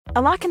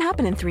A lot can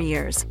happen in 3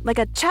 years, like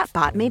a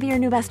chatbot may be your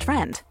new best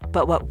friend.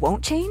 But what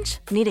won't change?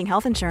 Needing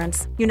health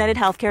insurance. United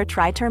Healthcare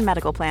Tri-Term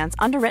Medical Plans,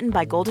 underwritten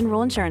by Golden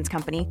Rule Insurance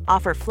Company,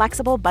 offer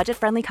flexible,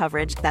 budget-friendly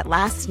coverage that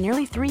lasts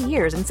nearly 3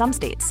 years in some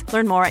states.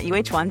 Learn more at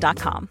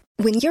uh1.com.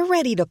 When you're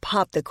ready to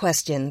pop the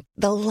question,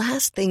 the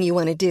last thing you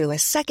want to do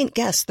is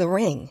second-guess the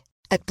ring.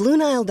 At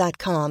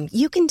BlueNile.com,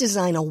 you can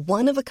design a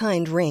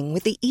one-of-a-kind ring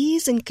with the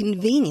ease and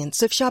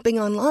convenience of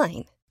shopping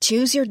online.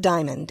 Choose your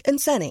diamond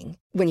and setting.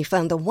 When you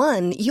find the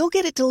one, you'll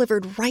get it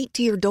delivered right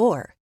to your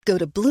door. Go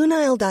to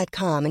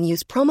BlueNile.com and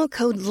use promo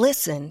code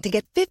LISTEN to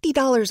get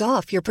 $50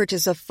 off your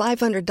purchase of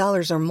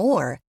 $500 or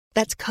more.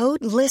 That's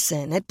code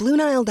LISTEN at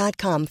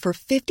BlueNile.com for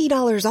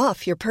 $50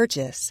 off your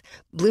purchase.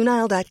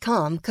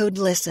 BlueNile.com, code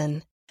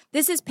LISTEN.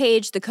 This is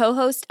Paige, the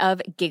co-host of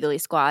Giggly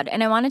Squad,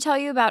 and I want to tell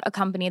you about a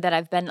company that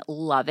I've been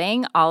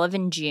loving, Olive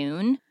 &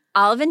 June.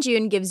 Olive &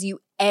 June gives you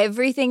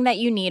everything that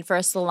you need for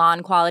a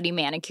salon-quality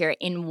manicure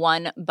in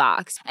one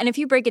box. And if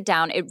you break it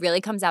down, it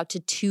really comes out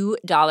to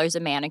 $2 a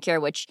manicure,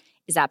 which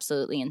is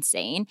absolutely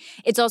insane.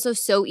 It's also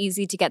so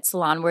easy to get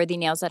salon-worthy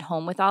nails at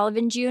home with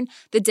Olive & June.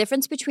 The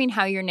difference between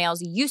how your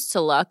nails used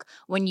to look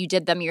when you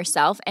did them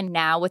yourself and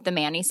now with the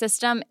Mani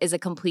system is a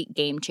complete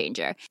game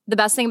changer. The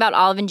best thing about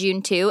Olive &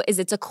 June, too, is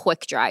it's a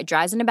quick dry.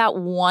 Dries in about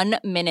 1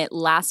 minute,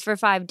 lasts for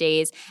 5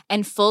 days,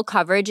 and full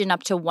coverage in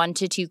up to 1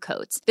 to 2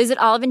 coats. Visit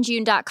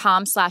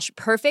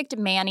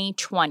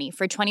oliveandjune.com/perfectmani20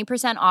 for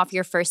 20% off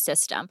your first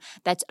system.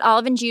 That's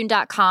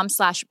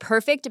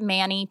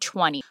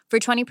oliveandjune.com/perfectmani20 for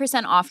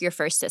 20% off your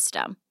first system.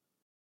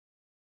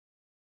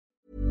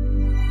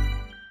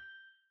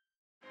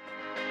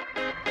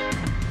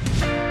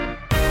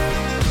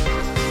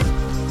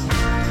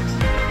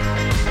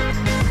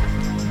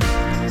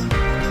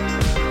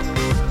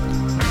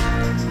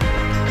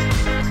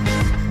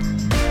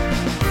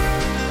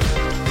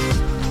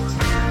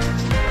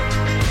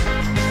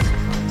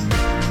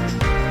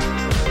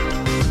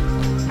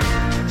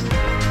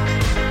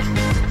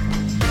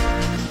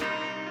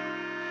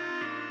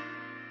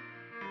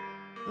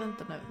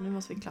 Vänta nu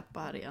måste vi klappa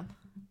här igen.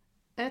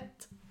 1,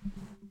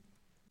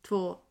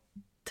 2,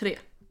 3.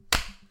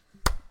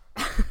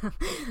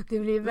 Det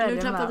blir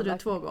väldigt. Nu klappade du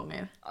 2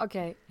 gånger.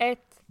 Okej, 1,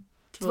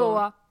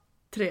 2,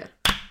 3.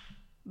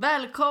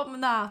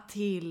 Välkomna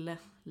till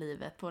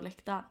Livet på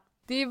läktaren.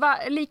 Det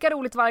är lika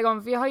roligt varje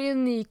gång, för vi har ju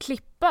en ny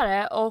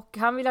klippare och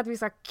han vill att vi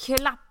ska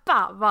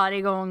klappa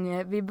varje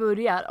gång vi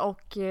börjar,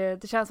 och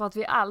det känns som att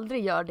vi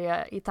aldrig gör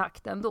det i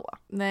takt ändå.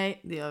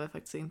 Nej, det gör vi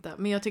faktiskt inte.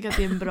 Men jag tycker att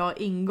det är en bra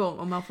ingång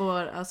och man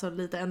får alltså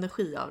lite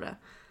energi av det.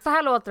 Så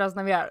här låter det alltså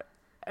när vi gör.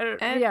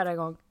 Vi gör det en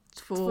gång.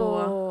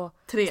 2,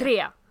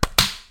 3.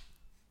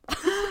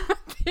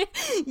 Det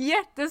är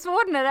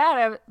jättesvårt när det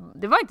är.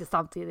 Det var inte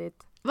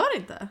samtidigt. Var det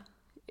inte?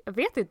 Jag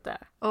vet inte.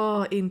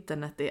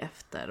 Internet är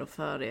efter och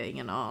före, jag har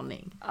ingen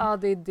aning. Ja,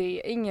 det är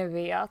det. Ingen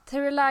vet.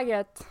 Hur är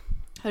läget?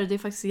 Hörru, det är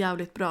faktiskt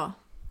jävligt bra.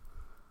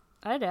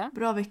 Är det?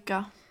 Bra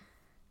vecka.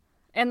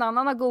 En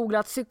annan har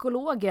googlat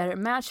psykologer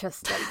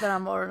Manchester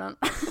den morgonen.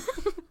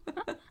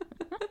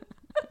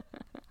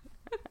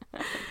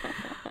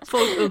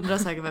 Folk undrar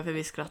säkert varför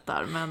vi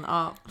skrattar, men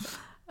ja.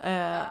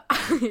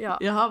 Ja.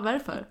 Jaha,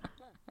 varför?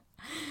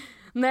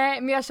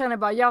 Nej, men jag känner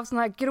bara, jag har sån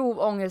här grov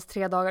ångest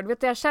 3 dagar. Du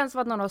vet, jag känns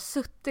som att någon har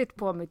suttit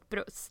på mitt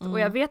bröst. Och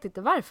jag vet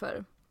inte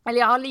varför. Eller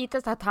jag har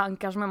lite så här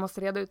tankar som jag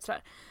måste reda ut så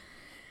här.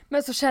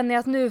 Men så känner jag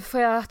att nu får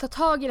jag ta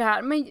tag i det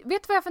här. Men vet du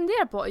vad jag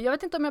funderar på? Jag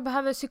vet inte om jag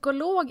behöver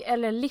psykolog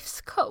eller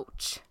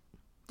livscoach.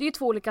 Det är ju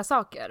 2 olika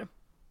saker.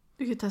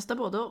 Du kan ju testa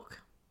både och.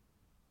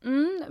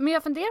 Men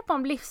jag funderar på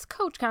om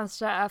livscoach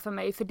kanske är för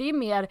mig. För det är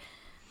mer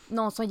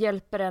någon som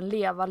hjälper en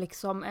leva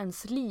liksom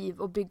ens liv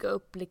och bygga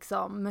upp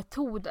liksom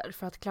metoder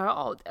för att klara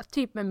av det.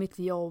 Typ med mitt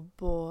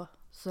jobb och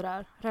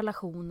sådär.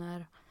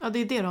 Relationer. Ja, det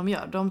är det de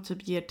gör. De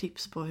typ ger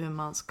tips på hur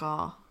man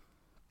ska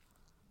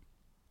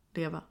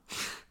leva.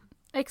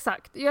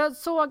 Exakt. Jag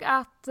såg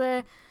att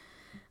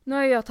nu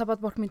har jag tappat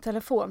bort min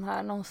telefon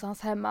här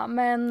någonstans hemma.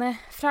 Men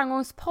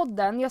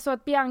Framgångspodden, jag såg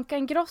att Bianca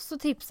Ingrosso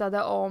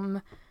tipsade om.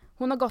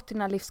 Hon har gått till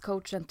den här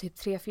livscoachen typ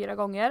 3-4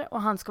 gånger.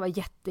 Och han ska vara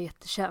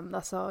jättekänd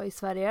alltså, i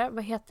Sverige.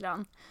 Vad heter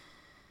han?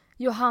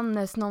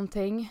 Johannes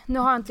någonting. Nu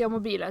har inte jag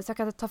mobilen så jag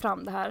kan inte ta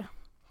fram det här.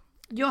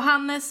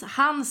 Johannes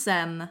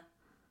Hansen.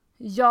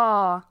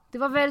 Ja, det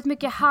var väldigt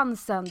mycket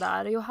Hansen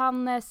där.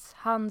 Johannes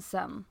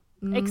Hansen.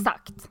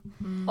 Exakt.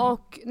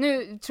 Och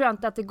nu tror jag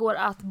inte att det går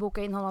att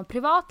boka in honom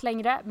privat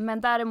längre.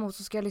 Men däremot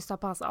så ska jag lyssna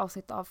på hans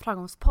avsnitt av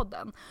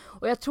Framgångspodden.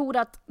 Och jag tror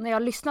att när jag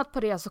har lyssnat på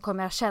det så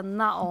kommer jag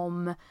känna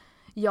om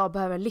jag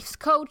behöver en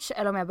livscoach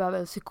eller om jag behöver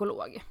en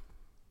psykolog.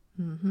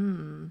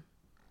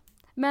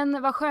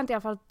 Men vad skönt i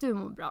alla fall att du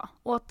mår bra.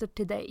 Åter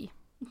till dig.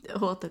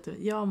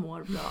 Jag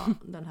mår bra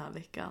den här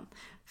veckan.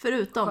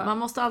 Förutom, man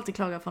måste alltid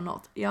klaga på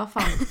något. Jag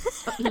fan,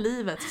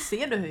 livet,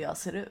 ser du hur jag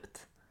ser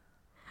ut?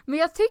 Men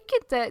jag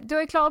tycker inte, du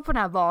är klar på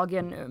den här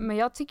vagen nu, men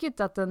jag tycker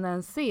inte att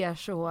den ser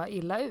så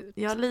illa ut.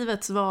 Jag har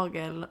livets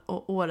vagel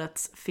och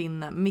årets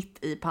finne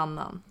mitt i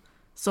pannan.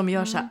 Som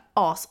gör så här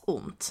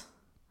asont.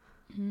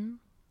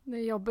 Det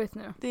är jobbigt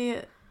nu.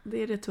 Det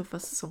är det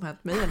tuffaste som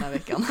hänt mig den här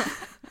veckan.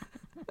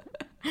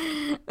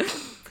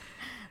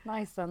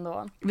 Nice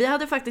ändå. Vi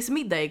hade faktiskt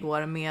middag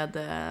igår med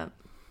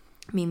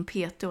min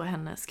PT och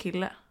hennes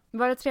kille.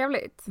 Var det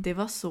trevligt? Det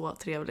var så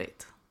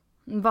trevligt.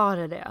 Var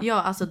det?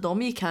 Ja, alltså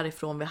de gick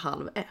härifrån vid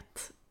 12:30.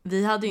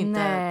 Vi hade ju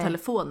inte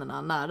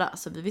telefonerna nära,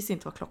 så vi visste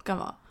inte vad klockan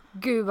var.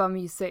 Gud vad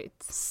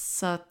mysigt.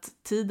 Så att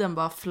tiden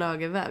bara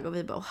flög iväg och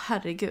vi bara,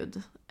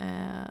 herregud.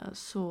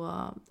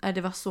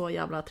 Det var så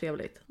jävla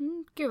trevligt.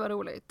 Gud vad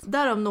roligt.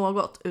 Därom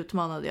något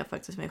utmanade jag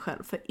faktiskt mig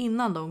själv. För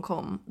innan de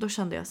kom, då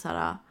kände jag så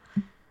här...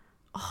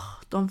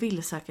 de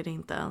vill säkert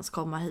inte ens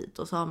komma hit.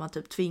 Och så har man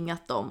typ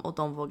tvingat dem och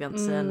de vågar inte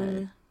säga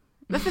nej.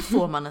 Varför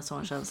får man en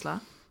sån känsla?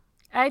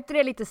 Är inte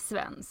det lite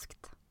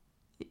svenskt?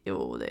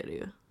 Jo, det är det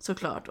ju.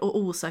 Såklart. Och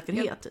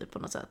osäkerhet typ på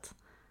något sätt.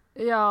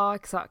 Ja,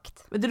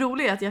 exakt. Men det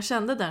roliga är att jag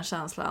kände den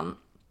känslan.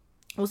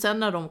 Och sen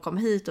när de kom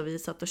hit och vi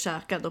satt och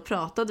käkade, då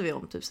pratade vi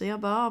om typ så jag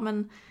bara,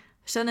 men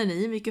känner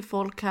ni mycket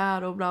folk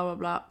här och bla bla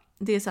bla.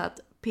 Det är så att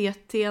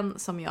PT:n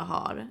som jag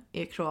har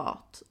är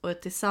kroat och är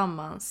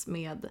tillsammans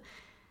med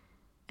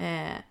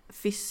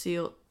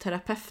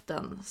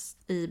fysioterapeuten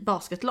i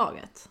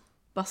basketlaget.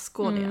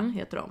 Baskonia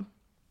heter de.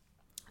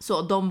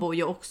 Så de bor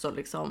ju också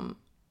liksom,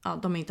 ja,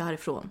 de är inte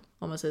härifrån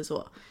om man säger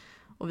så.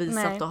 Och vi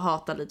satt och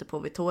hatade lite på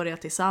Victoria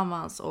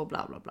tillsammans och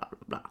bla bla bla bla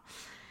bla.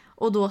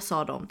 Och då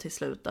sa de till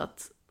slut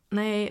att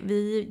nej,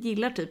 vi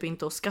gillar typ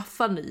inte att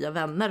skaffa nya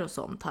vänner och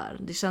sånt här.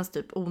 Det känns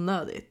typ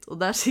onödigt. Och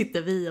där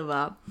sitter vi och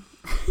bara...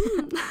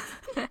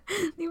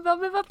 Ni bara,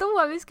 men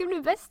vadå? Vi ska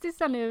bli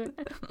bästisar nu.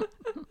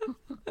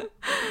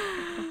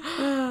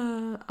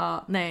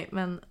 Ja, nej,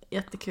 men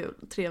jättekul.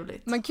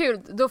 Trevligt. Men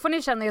kul, då får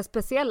ni känna er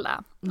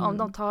speciella. Om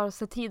de tar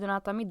sig tiden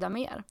att äta middag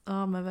med er.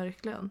 Ja, men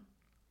verkligen.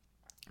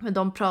 Men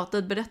de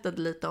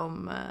berättade lite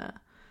om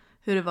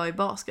hur det var i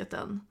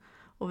basketen.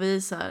 Och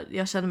vi så här,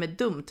 jag känner mig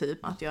dum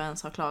typ att jag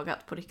ens har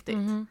klagat på riktigt.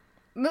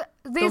 Men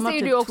det säger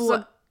typ du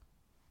också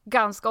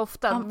ganska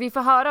ofta. Ja. Vi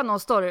får höra någon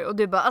story och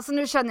du bara, alltså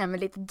nu känner jag mig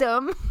lite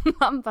dum.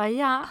 Man bara,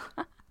 ja.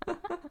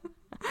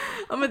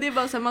 Ja, men det är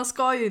bara så här, man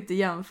ska ju inte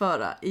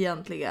jämföra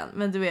egentligen.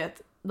 Men du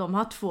vet, de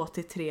har 2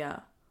 till 3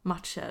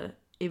 matcher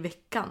i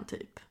veckan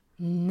typ.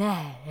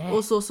 Nej.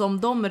 Och så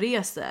som de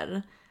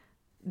reser,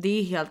 det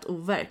är helt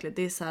overkligt.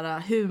 Det är så här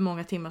hur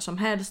många timmar som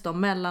helst, de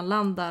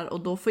mellanlandar och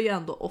då får ju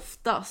ändå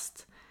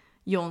oftast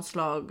Johns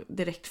lag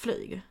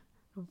direktflyg.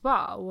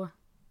 Wow.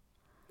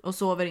 Och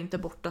sover inte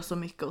borta så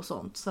mycket och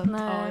sånt. Så att,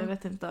 ja, jag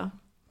vet inte.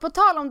 På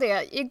tal om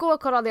det, igår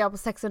kollade jag på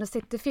Sex and the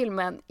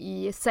City-filmen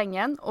i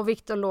sängen. Och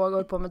Victor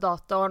låg på med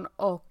datorn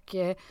och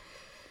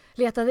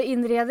letade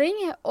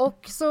inredning.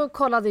 Och så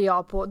kollade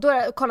jag på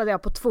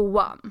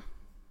 2:an.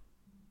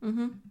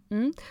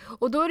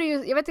 Och då är det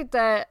ju, jag vet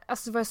inte,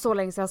 alltså det var så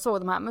länge sedan jag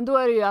såg de här. Men då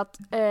är det ju att,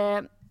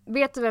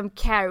 vet du vem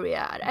Carrie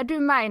är? Är du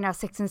med i den här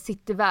Sex and the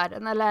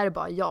City-världen eller är det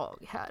bara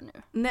jag här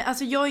nu? Nej,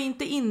 alltså jag är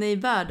inte inne i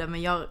världen,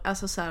 men jag,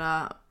 alltså så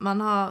här,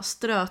 man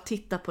har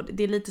tittat på det.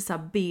 Det är lite så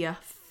här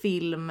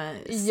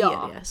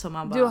B-filmserie som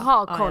man bara... Du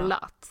har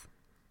kollat. Ja.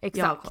 Exakt.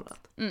 Jag har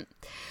kollat.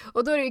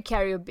 Och då är det ju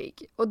Carrie och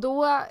Big. Och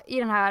då i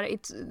den här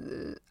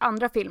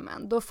andra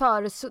filmen, då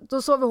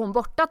sover hon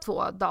borta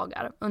 2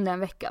 dagar under en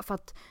vecka för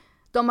att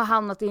de har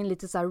hamnat i en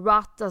lite så här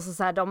rut, alltså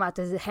så här, de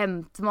äter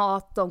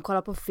hämtmat, de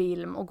kollar på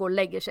film och går och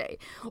lägger sig.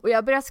 Och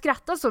jag börjar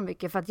skratta så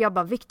mycket för att jag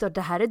bara, Victor,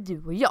 det här är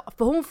du och jag.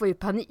 För hon får ju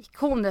panik.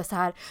 Hon är så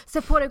här,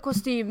 se på dig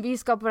kostym, vi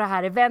ska på det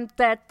här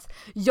eventet.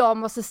 Jag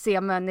måste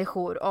se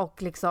människor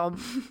och liksom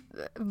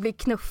bli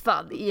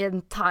knuffad i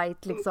en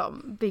tight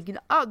liksom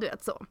byggnad. Ja, du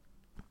vet så.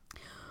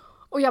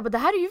 Och jag bara, det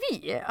här är ju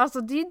vi.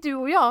 Alltså det är du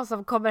och jag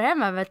som kommer hem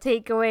med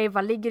takeaway.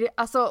 Vad ligger det?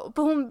 Alltså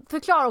hon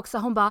förklarar också,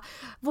 hon bara,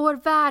 vår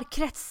värld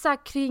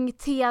kretsar kring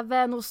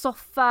tvn och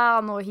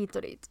soffan och hit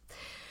och dit.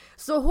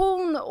 Så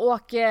hon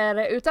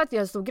åker, utan att jag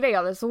är en stor grej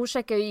av det, så hon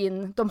checkar ju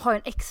in, de har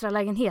en extra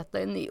lägenhet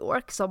i New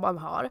York som man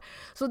har.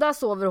 Så där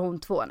sover hon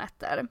 2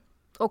 nätter.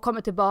 Och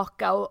kommer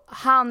tillbaka och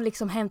han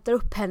liksom hämtar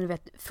upp henne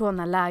från den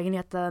här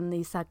lägenheten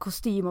i så här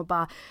kostym och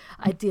bara,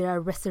 I did a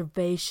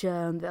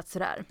reservation, vet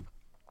sådär.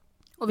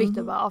 Och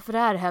Victor bara, ja, för det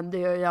här hände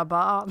ju. Och jag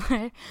bara,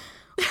 nej.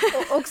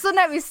 Och också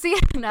när vi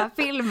ser den här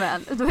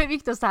filmen, då är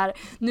Victor så här,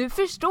 nu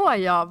förstår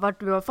jag vart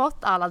du har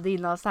fått alla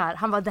dina så här.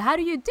 Han bara, det här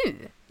är ju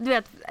du. Du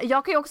vet,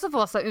 jag kan ju också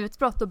få så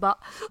utbrott och bara,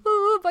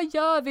 vad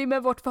gör vi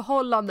med vårt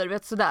förhållande? Du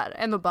vet sådär,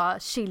 än att bara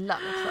chilla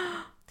liksom.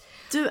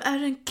 Du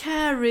är en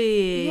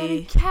Carrie! Jag är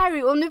en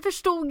Carrie, och nu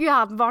förstod ju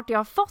han vart jag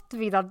har fått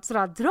mina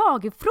sådana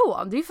drag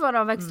ifrån. Det är ju för att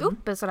han växt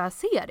upp i sådana här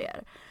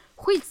serier.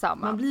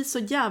 Skitsamma. Man blir så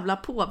jävla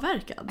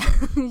påverkad.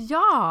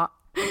 Ja.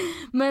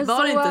 Men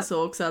var det inte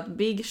så också att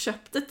Big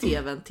köpte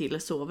tvn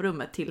till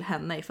sovrummet till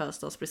henne i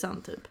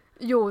födelsedagspresent typ?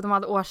 Jo, de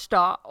hade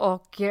årsdag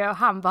och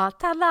han bara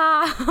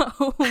tada!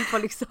 Och hon får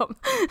liksom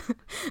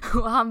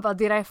och han bara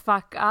direkt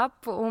fuck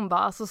up och hon bara,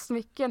 alltså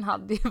smycken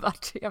hade ju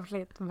varit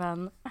trevligt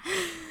men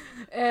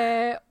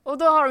och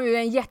då har de ju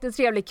en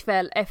jättetrevlig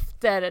kväll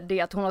efter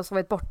det att hon har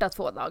sovit borta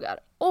 2 dagar.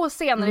 Och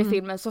senare i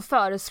filmen så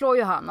föreslår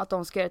ju han att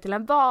de ska göra till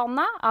en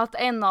vana att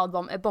en av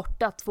dem är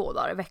borta 2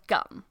 dagar i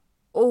veckan.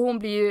 Och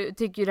hon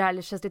tycker ju det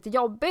här känns lite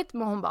jobbigt,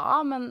 men hon bara,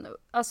 ja men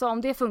alltså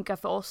om det funkar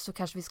för oss så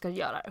kanske vi ska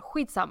göra det.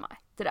 Skitsamma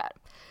det där.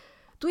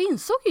 då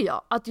insåg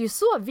jag att det är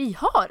så vi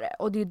har det.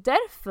 Och det är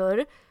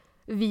därför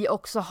vi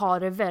också har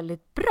det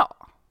väldigt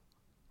bra.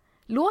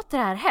 Låter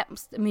det här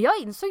hemskt? Men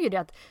jag insåg ju det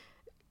att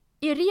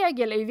i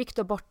regel är ju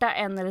Viktor borta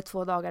 1 eller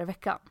 2 dagar i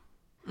veckan.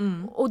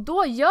 Och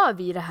då gör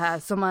vi det här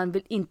som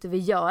man inte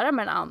vill göra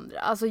med den andra.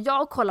 Alltså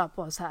jag kollar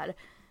på så här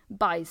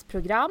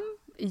bajsprogram.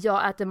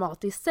 Jag äter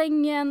mat i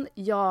sängen.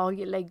 Jag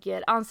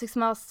lägger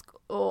ansiktsmask.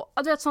 Och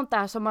du vet sånt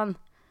där som man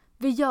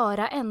vill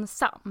göra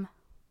ensam.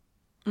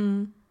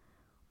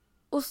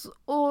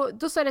 Och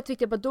då sa det till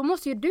Viktor att då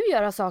måste ju du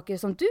göra saker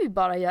som du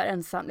bara gör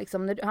ensam.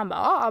 Liksom. Han bara,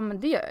 ja men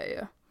det gör jag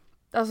ju.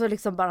 Alltså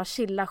liksom bara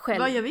chilla själv.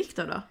 Vad gör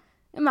Viktor då?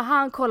 Ja, men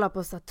han kollar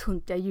på så här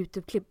tuntiga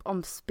YouTube-klipp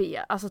om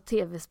spel, alltså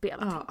tv-spel.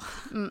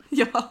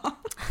 Ja.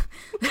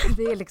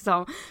 Det är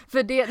liksom,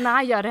 för det, när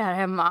han gör det här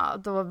hemma,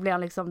 då blir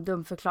han liksom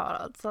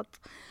dumförklarad. Så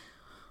att,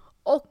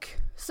 och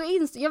så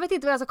jag vet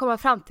inte vad jag ska komma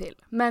fram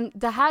till, men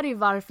det här är ju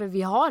varför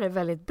vi har det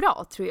väldigt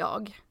bra, tror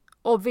jag.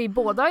 Och vi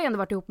båda har ju ändå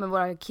varit ihop med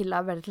våra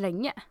killar väldigt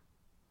länge.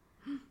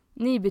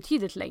 Ni är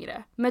betydligt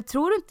längre. Men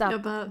tror du inte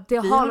att vi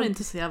har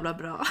inte så jävla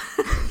bra.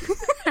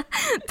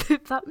 Du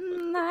bara,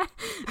 nej.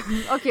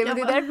 Okej, men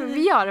det är därför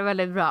vi har det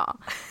väldigt bra.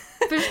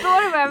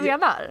 Förstår du vad jag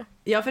menar?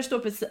 Jag förstår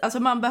precis. Alltså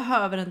man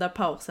behöver den där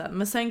pausen.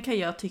 Men sen kan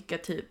jag tycka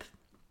typ,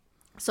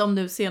 som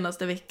nu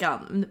senaste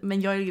veckan.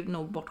 Men jag är ju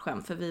nog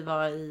bortskämd för vi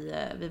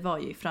var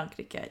ju i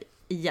Frankrike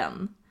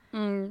igen.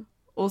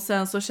 Och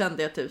sen så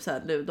kände jag typ så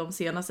här nu de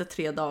senaste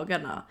 3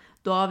 dagarna.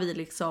 Då har vi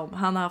liksom,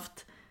 han har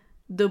haft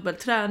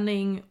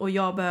dubbelträning och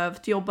jag har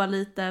behövt jobba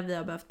lite. Vi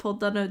har behövt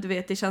podda nu. Du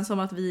vet, det känns som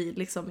att vi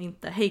liksom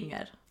inte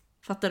hänger.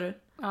 Fattar du?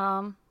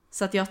 Ja.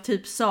 Så att jag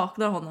typ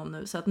saknar honom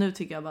nu. Så att nu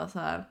tycker jag bara så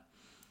här.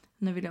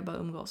 Nu vill jag bara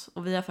umgås.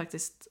 Och vi har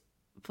faktiskt,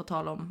 på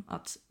tal om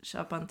att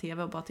köpa en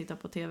tv och bara titta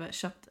på tv,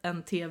 köpt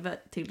en tv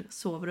till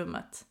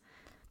sovrummet.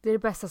 Det är det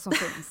bästa som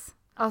finns.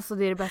 Alltså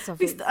det är det bästa som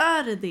finns. Visst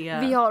är det det?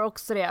 Vi har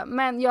också det.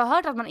 Men jag har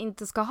hört att man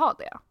inte ska ha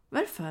det.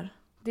 Varför?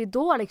 Det är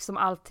då liksom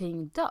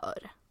allting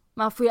dör.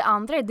 Man får ju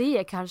andra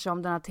idéer kanske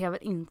om den här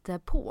tvn inte är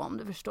på, om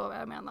du förstår vad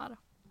jag menar.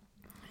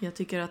 Jag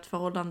tycker att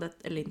förhållandet,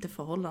 eller inte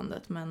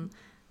förhållandet, men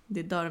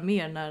det dör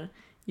mer när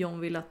John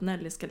vill att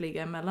Nelly ska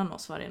ligga emellan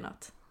oss varje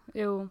natt.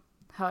 Jo,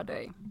 hör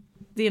dig.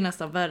 Det är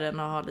nästan värre än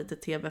att ha lite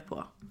tv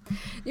på.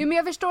 Jo, men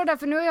jag förstår det,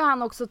 för nu har ju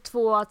han också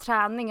 2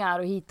 träningar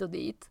och hit och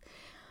dit.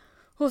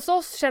 Hos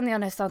oss känner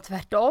jag nästan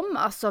tvärtom.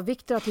 Alltså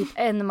Viktor har typ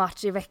 1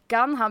 match i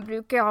veckan. Han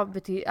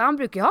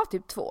brukar ha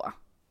typ 2.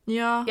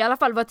 Ja. I alla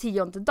fall var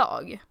 10:e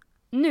dag.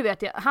 Nu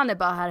vet jag, han är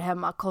bara här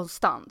hemma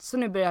konstant. Så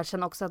nu börjar jag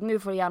känna också att nu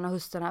får gärna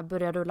hösten här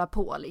börja rulla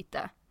på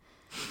lite.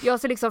 Jag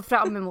ser liksom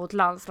fram emot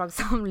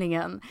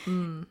landslagssamlingen.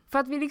 För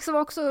att vi liksom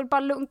också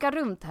bara lunkar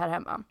runt här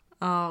hemma.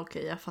 Ja,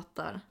 okej, jag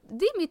fattar.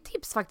 Det är mitt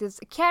tips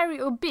faktiskt.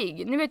 Carrie och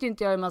Big. Nu vet ju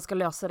inte jag hur man ska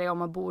lösa det om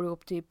man bor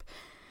ihop typ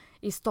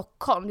i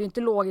Stockholm. Det är ju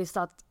inte logiskt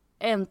att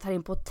en tar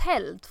in på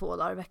hotell 2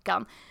 dagar i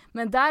veckan.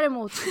 Men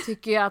däremot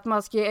tycker jag att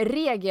man ska göra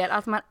regel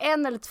att man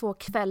 1 eller 2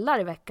 kvällar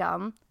i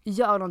veckan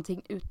gör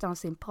någonting utan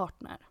sin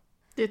partner.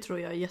 Det tror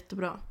jag är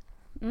jättebra.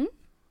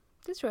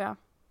 Det tror jag.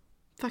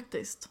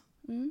 Faktiskt.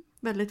 Mm.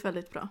 Väldigt,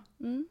 väldigt bra.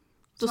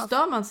 Då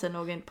stör man sig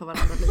nog inte på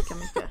varandra lika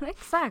mycket.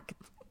 Exakt.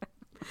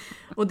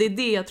 Och det är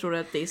det jag tror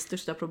att det är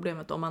största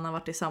problemet om man har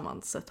varit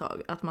tillsammans ett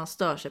tag. Att man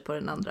stör sig på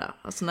den andra.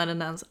 Alltså när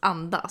den ens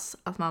andas.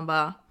 Att man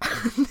bara...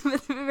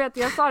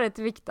 Jag sa det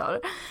till Viktor.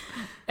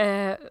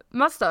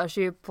 Man stör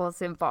sig ju på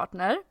sin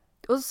partner.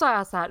 Och så sa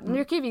jag så här.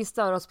 Nu kan ju vi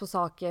störa oss på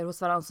saker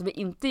hos varandra som vi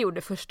inte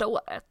gjorde första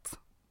året.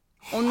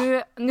 Och nu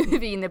är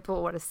vi inne på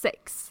år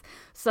 6.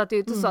 Så att det är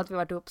inte så att vi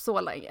har varit ihop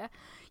så länge.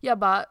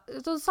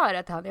 Då sa jag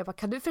det till honom.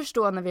 Kan du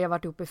förstå när vi har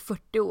varit ihop i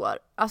 40 år?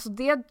 Alltså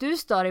det du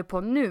stör dig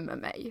på nu med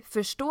mig.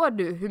 Förstår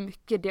du hur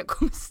mycket det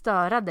kommer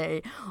störa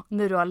dig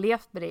när du har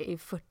levt med det i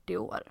 40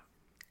 år?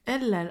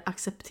 Eller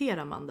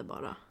accepterar man det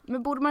bara?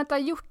 Men borde man inte ha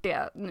gjort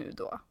det nu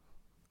då?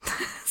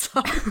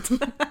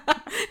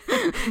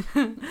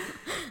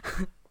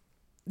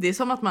 Det är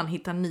som att man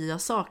hittar nya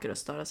saker att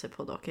störa sig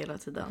på dock hela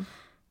tiden.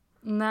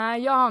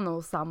 Nej, jag har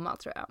nog samma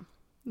tror jag.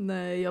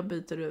 Nej, jag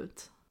byter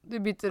ut. Du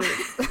byter ut.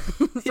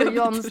 Så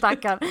John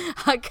stackaren,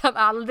 han kan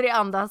aldrig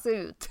andas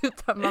ut.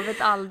 Utan man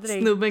vet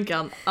aldrig. Snubben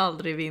kan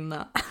aldrig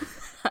vinna.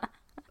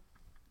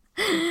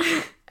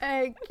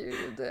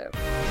 Gud.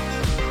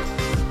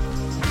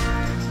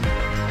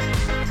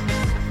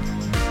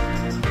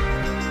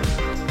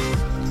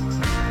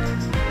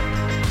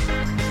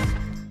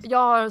 Jag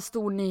har en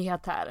stor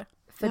nyhet här.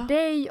 För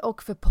dig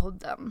och för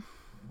podden.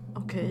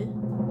 Okej.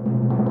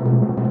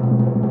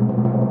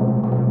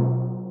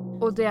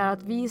 Och det är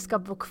att vi ska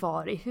bo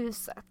kvar i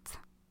huset.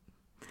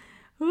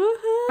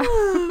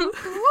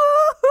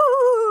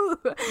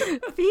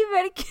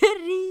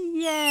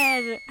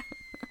 Fyrverkerier!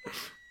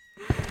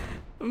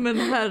 Men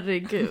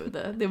herregud,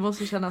 det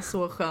måste kännas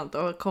så skönt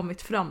att ha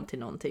kommit fram till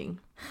någonting.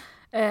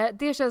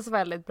 Det känns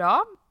väldigt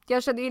bra.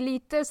 Jag känner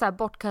lite så här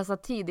bortkastad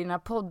tid i den här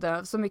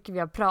podden, så mycket vi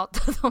har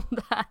pratat om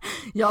det här.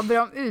 Jag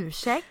ber om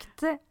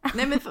ursäkt.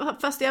 Nej, men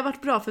fast det har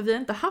varit bra, för vi har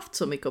inte haft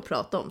så mycket att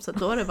prata om, så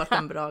då har det varit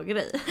en bra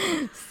grej.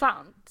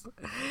 Sant.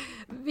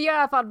 Vi har i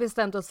alla fall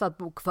bestämt oss för att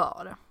bo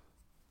kvar.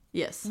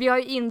 Yes. Vi har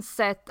ju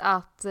insett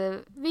att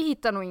vi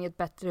hittar nog inget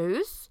bättre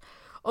hus.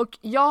 Och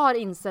jag har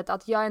insett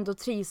att jag ändå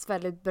trivs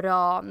väldigt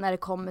bra när det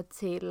kommer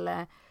till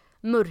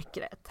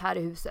mörkret här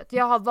i huset.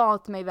 Jag har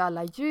vant mig vid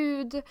alla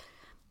ljud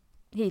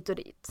hit och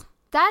dit.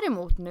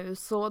 Däremot nu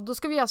så då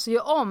ska vi alltså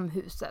göra om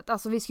huset.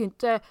 Alltså vi ska ju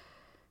inte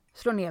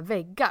slå ner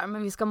väggar,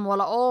 men vi ska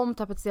måla om,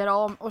 tapetsera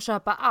om och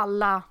köpa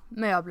alla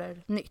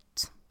möbler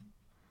nytt.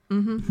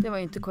 Det var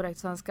ju inte korrekt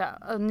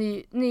svenska.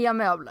 Nya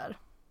möbler.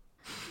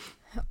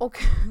 Och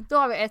då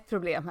har vi ett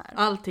problem här.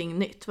 Allting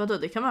nytt, vadå?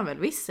 Det kan man väl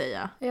visst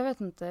säga? Jag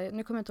vet inte,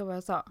 nu kommer jag inte ihåg vad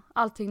jag sa.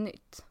 Allting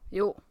nytt.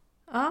 Jo.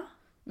 Ja.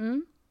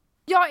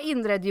 Jag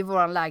inredde ju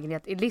vår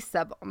lägenhet i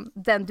Lissabon,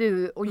 den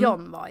du och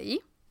John var i.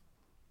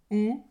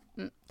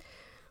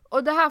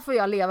 Och det här får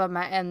jag leva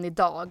med än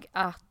idag,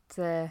 att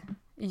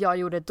jag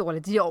gjorde ett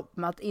dåligt jobb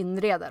med att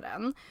inreda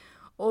den.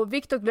 Och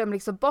Victor glömde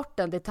liksom bort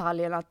den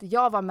detaljen att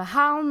jag var med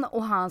han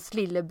och hans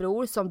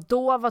lillebror som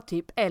då var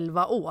typ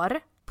 11 år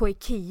på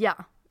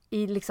Ikea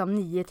i liksom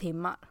 9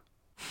 timmar.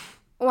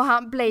 Och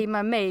han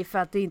blameade mig för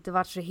att det inte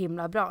var så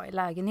himla bra i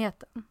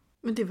lägenheten.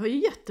 Men det var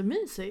ju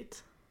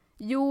jättemysigt.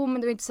 Jo,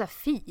 men det var inte så här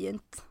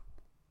fint.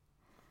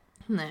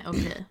 Nej,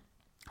 okej.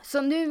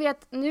 Så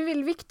nu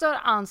vill Victor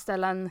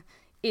anställa en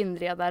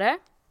inredare.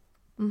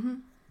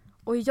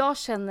 Och jag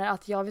känner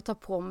att jag vill ta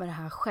på mig det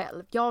här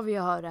själv. Jag vill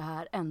göra det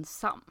här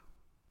ensam.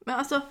 Men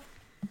alltså,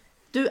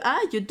 du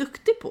är ju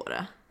duktig på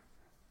det.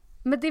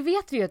 Men det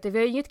vet vi ju inte. Vi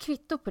har ju inget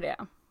kvitto på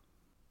det.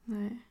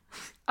 Nej.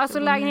 Alltså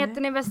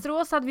lägenheten i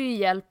Västerås hade vi ju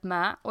hjälp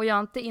med. Och jag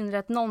har inte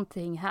inrett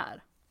någonting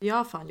här. Jag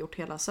har fan gjort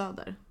hela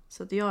Söder.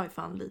 Så att jag är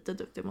fan lite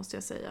duktig, måste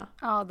jag säga.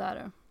 Ja, där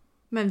är du.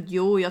 Men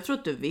jo, jag tror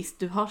att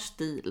du har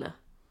stil.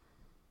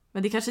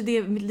 Men det kanske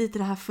är lite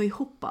det här få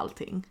ihop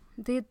allting.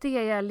 Det är det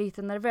jag är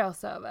lite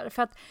nervös över.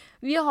 För att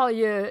vi har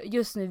ju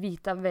just nu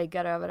vita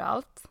väggar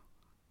överallt.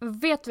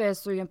 Vet du vad jag är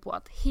sugen på?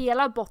 Att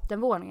hela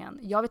bottenvåningen,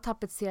 jag vill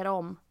tapetsera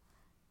om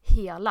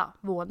hela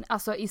våningen.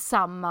 Alltså i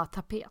samma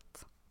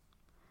tapet.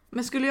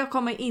 Men skulle jag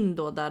komma in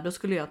då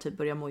skulle jag typ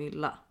börja må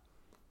illa.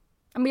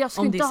 Men jag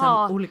skulle om det inte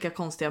är olika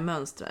konstiga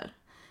mönster.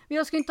 Men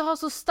jag skulle inte ha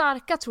så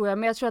starka, tror jag.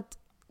 Men jag tror att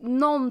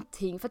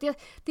någonting. För att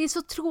det är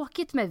så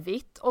tråkigt med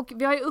vitt. Och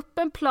vi har ju upp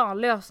en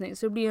planlösning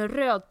så det blir en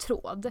röd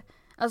tråd.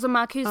 Alltså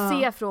man kan ju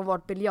se från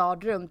vårt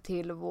biljardrum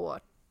till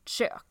vårt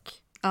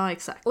kök. Ja,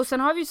 exakt. Och sen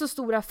har vi så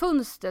stora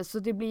fönster så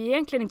det blir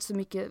egentligen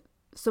inte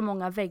så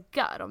många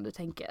väggar om du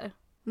tänker.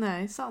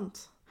 Nej,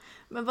 sant.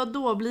 Men vad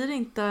då blir det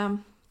inte...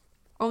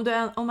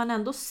 Om man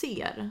ändå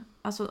ser,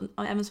 alltså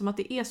även som att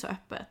det är så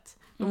öppet,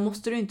 då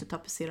måste du inte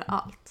tapetsera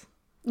allt.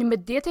 Nej,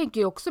 men det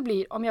tänker jag också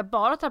blir om jag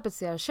bara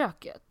tapetserar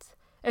köket.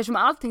 Eftersom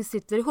allting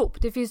sitter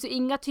ihop. Det finns ju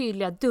inga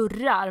tydliga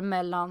dörrar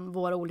mellan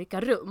våra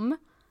olika rum.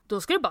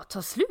 Då ska det bara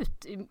ta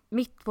slut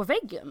mitt på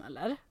väggen,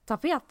 eller?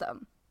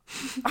 Tapeten.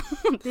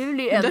 Det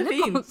blir ju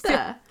ännu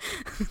konstigare.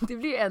 Det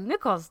blir ju ännu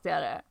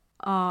konstigare.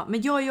 Ja,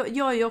 men jag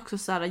är ju också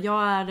så här,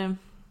 jag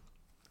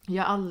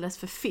är alldeles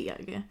för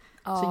feg.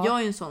 Ja. Så jag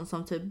är ju en sån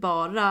som typ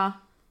bara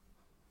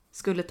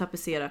skulle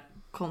tapetsera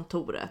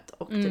kontoret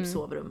och typ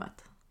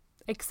sovrummet.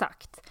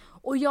 Exakt.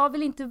 Och jag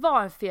vill inte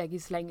vara en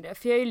fegis längre,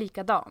 för jag är ju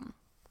likadan.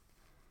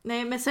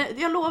 Nej, men sen,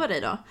 jag lovar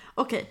dig då.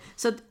 Okej,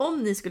 så att om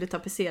ni skulle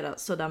tapetsera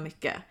så där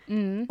mycket,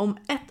 om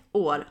 1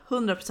 år,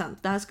 100%,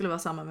 det här skulle vara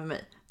samma med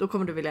mig, då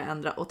kommer du vilja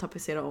ändra och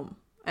tapetsera om.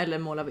 Eller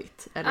måla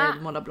vitt,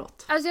 eller måla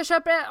blått. Alltså jag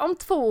köper om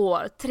 2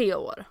 år, 3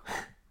 år.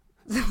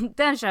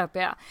 Den köper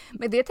jag.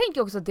 Men det tänker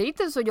jag också att det är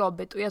inte så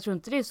jobbigt och jag tror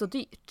inte det är så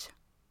dyrt.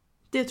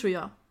 Det tror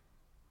jag.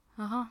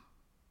 Jaha.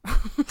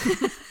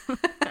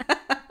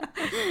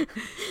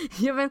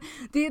 Ja, men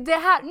det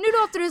här,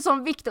 nu låter du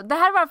som Victor. Det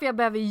här är varför jag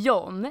behöver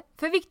John.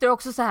 För Victor är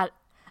också så här.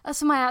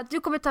 Alltså Maja, du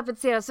kommer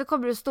tapetsera så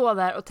kommer du stå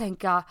där och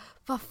tänka,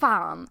 vad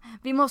fan,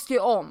 vi måste ju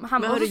om.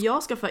 Men hörru,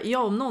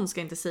 jag om någon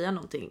ska inte säga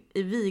någonting.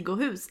 I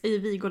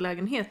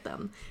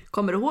Vigo-lägenheten.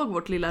 Kommer du ihåg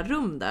vårt lilla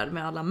rum där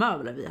med alla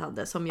möbler vi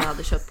hade som jag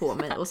hade köpt på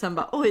mig och sen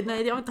bara, oj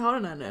nej jag vill inte ha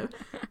den här nu.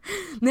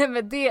 Nej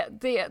men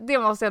det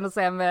måste jag ändå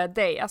säga med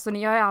dig. Alltså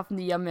ni har ju haft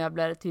nya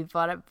möbler typ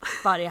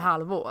varje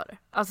halvår.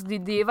 Alltså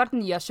det har varit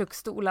nya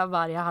köksstolar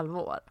varje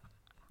halvår.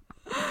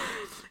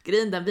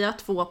 Grejen där, vi har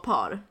 2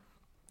 par.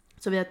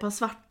 Så vi har ett par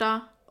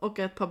svarta och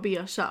ett par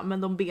beigea,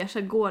 men de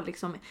beigea går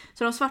liksom...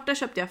 Så de svarta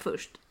köpte jag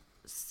först.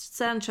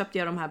 Sen köpte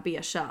jag de här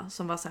beigea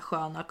som var så här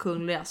sköna,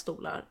 kungliga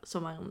stolar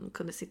som man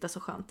kunde sitta så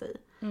skönt i.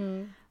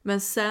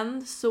 Men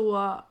sen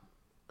så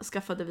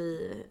skaffade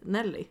vi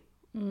Nelly.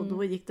 Och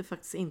då gick det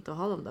faktiskt inte att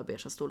ha de där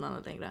beigea stolarna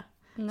längre.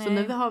 Nej. Så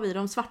nu har vi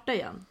de svarta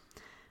igen.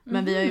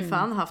 Men vi har ju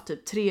fan haft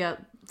typ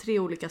 3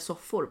 olika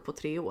soffor på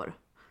 3 år.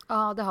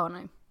 Ja, det har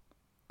ni.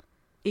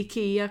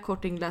 Ikea,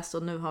 Corting Glass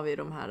och nu har vi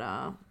de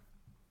här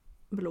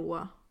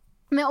blåa.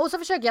 Men också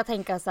försöker jag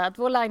tänka så här att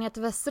vår lägenhet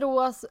i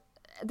Västerås,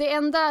 det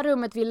enda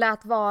rummet vi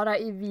lät vara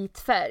i vit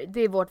färg, det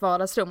är vårt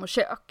vardagsrum och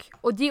kök.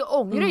 Och det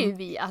ångrar ju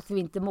vi att vi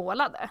inte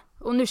målade.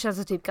 Och nu känns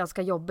det typ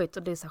ganska jobbigt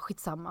och det är så här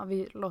skitsamma,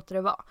 vi låter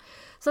det vara.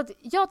 Så att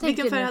jag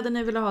tänker... Vilken färg hade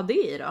ni velat ha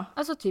det i då?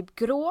 Alltså typ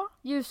grå,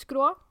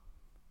 ljusgrå.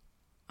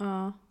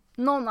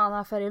 Någon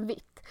annan färg än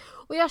vitt.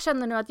 Och jag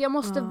känner nu att jag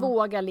måste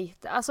våga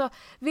lite. Alltså,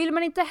 vill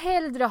man inte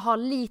hellre ha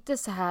lite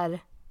så här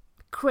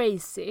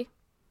crazy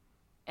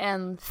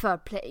än för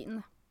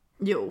plain?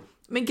 Jo,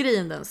 men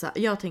grejen den så här,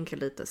 jag tänker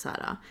lite så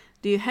här.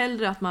 Det är ju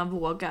hellre att man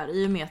vågar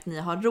i och med att ni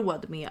har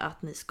råd med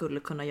att ni skulle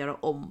kunna göra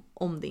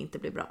om det inte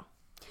blir bra.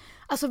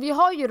 Alltså vi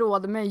har ju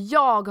råd, men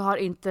jag har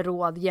inte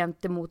råd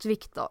gentemot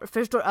Viktor.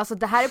 Förstår du? Alltså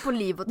det här är på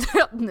liv och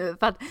död nu.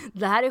 För att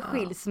det här är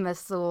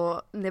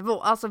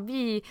skilsmässonivå. Alltså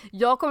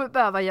jag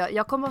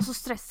kommer vara så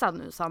stressad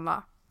nu,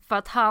 Sanna. För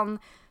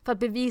att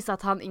bevisa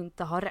att han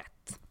inte har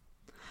rätt.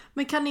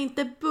 Men kan ni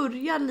inte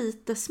börja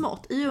lite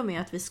smått? I och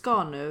med att vi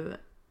ska nu,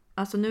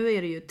 alltså nu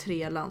är det ju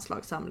 3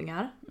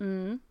 landslagssamlingar.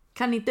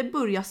 Kan ni inte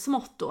börja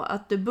smått då?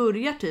 Att du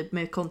börjar typ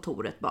med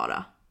kontoret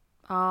bara.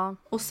 Ja.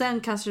 Och sen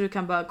kanske du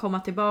kan bara komma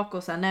tillbaka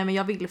och säga nej men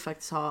jag vill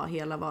faktiskt ha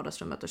hela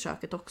vardagsrummet och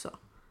köket också.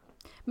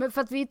 Men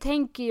för att vi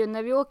tänker ju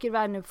när vi åker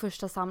iväg nu på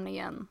första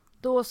samlingen,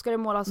 då ska det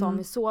målas om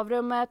i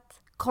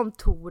sovrummet,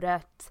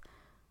 kontoret.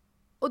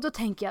 Och då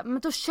tänker jag,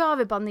 men då kör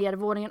vi bara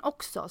nedervåningen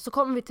också. Så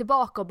kommer vi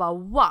tillbaka och bara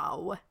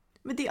wow.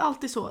 Men det är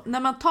alltid så, när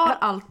man tar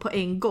allt på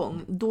en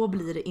gång, då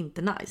blir det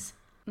inte nice.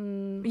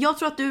 Jag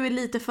tror att du är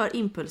lite för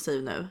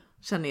impulsiv nu,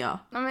 känner jag.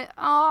 Men, nu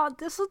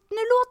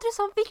låter det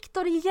som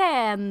Viktor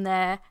igen.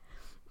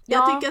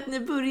 Jag tycker att ni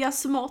börjar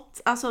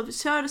smått. Alltså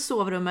kör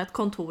sovrummet,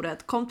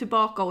 kontoret, kom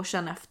tillbaka och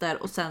känn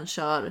efter och sen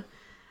kör.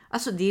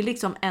 Alltså det är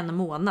liksom 1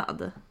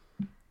 månad.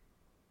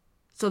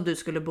 Som du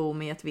skulle bo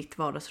med ett vitt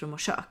vardagsrum och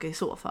kök i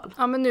så fall.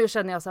 Ja men nu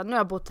känner jag så här, nu har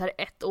jag bott här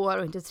 1 år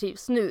och inte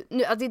trivs. Nu,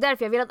 alltså det är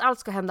därför jag vill att allt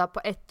ska hända på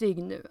 1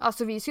 dygn nu.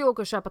 Alltså vi ska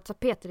åka och köpa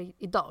tapeter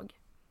idag.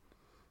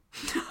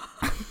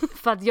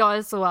 För att jag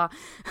är så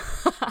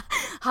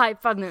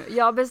hypad nu.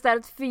 Jag har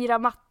beställt 4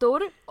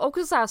 mattor. Och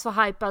så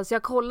hypad så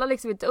jag kollar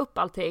liksom inte upp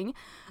allting.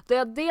 Då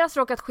jag dels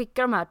råkat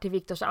skicka de här till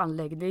Viktors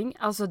anläggning.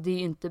 Alltså det är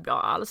ju inte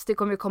bra alls. Det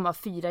kommer ju komma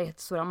 4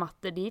 jättestora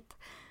mattor dit.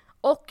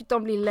 Och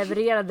de blir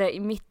levererade i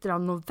mitten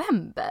av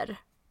november.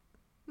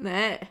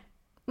 Nej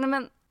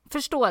men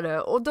förstår du?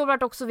 Och då var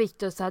det också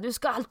Viktor så här, du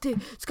ska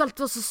alltid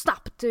vara så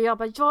snabbt. Och jag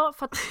bara, ja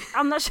för att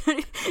annars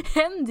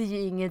händer ju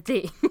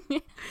ingenting.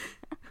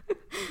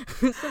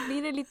 Så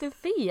blir det lite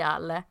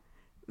fel.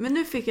 Men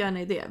nu fick jag en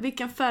idé.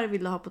 Vilken färg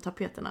vill du ha på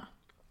tapeterna?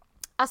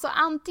 Alltså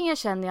antingen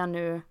känner jag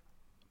nu,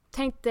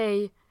 tänk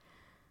dig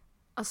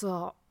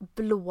alltså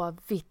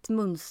blåvitt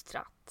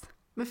mönstrat.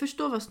 Men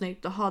förstå vad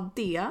snyggt att ha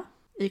det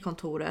i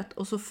kontoret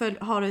och så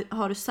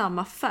har du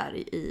samma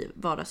färg i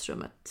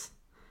vardagsrummet.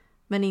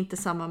 Men inte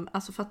samma,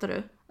 alltså fattar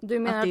du? Du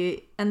menar att det är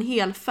en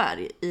hel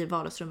färg i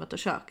vardagsrummet och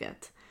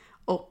köket.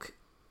 Och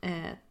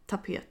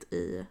tapet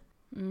i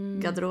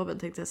garderoben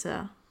tänkte jag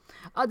säga.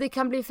 Ja, det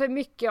kan bli för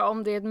mycket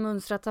om det är ett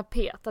mönstrat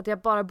tapet. Att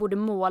jag bara borde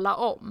måla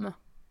om.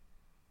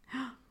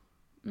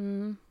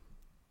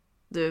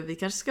 Du, vi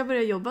kanske ska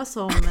börja jobba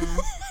som...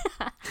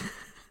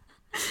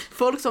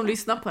 Folk som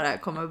lyssnar på det här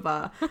kommer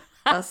bara...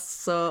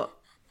 Alltså,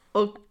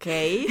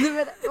 okej.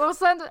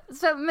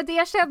 Men det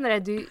jag känner är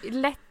det är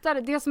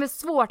lättare. Det som är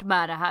svårt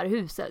med det här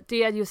huset,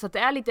 det är just att det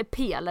är lite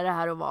pelare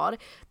här och var.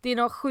 Det är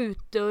några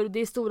skjutor, det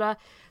är stora...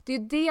 Det är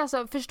det,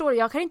 alltså, förstår du?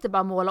 Jag kan inte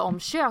bara måla om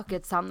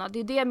köket, Sanna. Det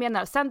är det jag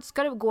menar. Sen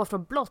ska det gå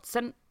från blått.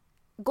 Sen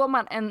går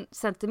man 1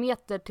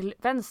 centimeter till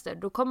vänster.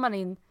 Då kommer man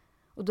in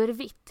och då är det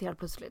vitt helt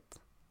plötsligt.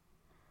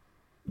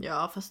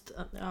 Ja, fast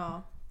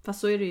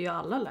så är det ju i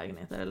alla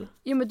lägenheter, eller?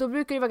 Jo, men då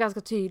brukar det vara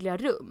ganska tydliga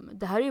rum.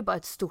 Det här är ju bara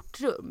ett stort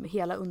rum,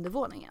 hela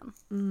undervåningen.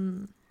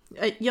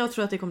 Jag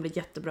tror att det kommer bli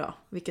jättebra,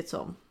 vilket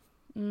som.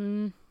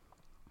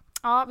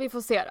 Ja, vi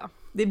får se då.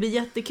 Det blir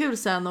jättekul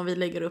sen om vi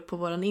lägger upp på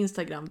våran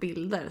Instagram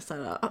bilder så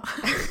här.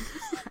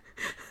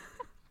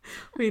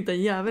 Och inte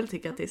en jävel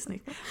tycker att det är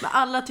snyggt. Men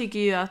alla tycker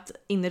ju att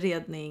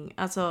inredning,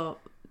 alltså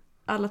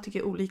alla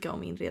tycker olika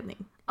om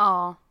inredning.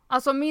 Ja,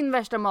 alltså min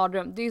värsta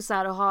mardröm, det är ju så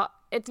här att ha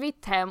ett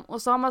vitt hem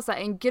och så har man så här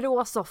en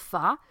grå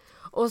soffa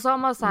och så har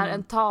man så här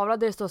en tavla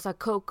där det står så här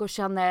Coco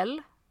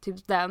Chanel,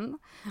 typ den.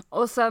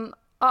 Och sen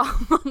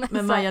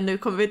men Maja, nu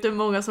vet du hur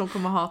många som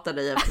kommer hata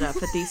dig efter det här,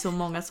 för det är så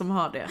många som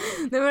har det.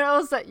 Nej,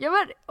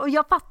 men och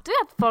jag fattar ju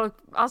att folk,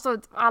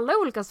 alltså alla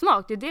är olika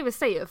smak, det är det vi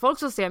säger. Folk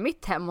som ser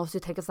mitt hem måste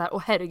ju tänka så här,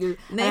 åh herregud.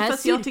 Nej,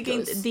 fast jag tycker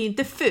inte, det är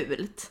inte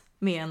fult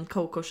med en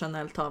Coco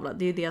Chanel-tavla.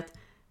 Det är det att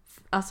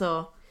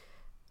alltså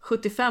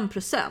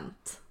 75%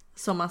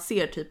 som man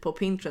ser typ på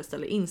Pinterest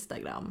eller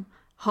Instagram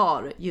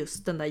har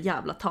just den där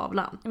jävla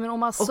tavlan. Men om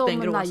man och den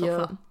grå somnar ju.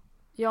 soffan.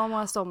 Ja,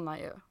 man somnar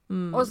ju.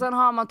 Och sen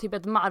har man typ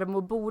ett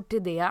marmorbord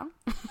till det.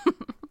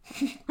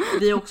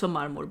 Vi har också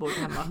marmorbord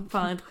hemma.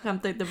 Fan,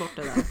 skämta inte bort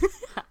det där.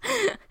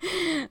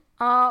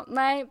 Ja,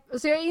 nej.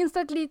 Så jag har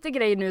installerat lite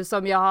grejer nu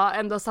som jag har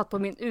ändå satt på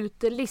min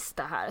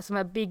utelista här. Som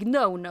är big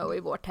no-no i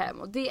vårt hem.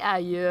 Och det är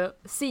ju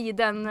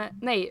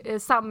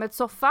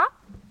sammetssoffa.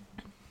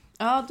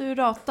 Ja, du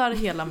ratar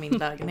hela min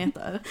lägenhet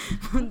där.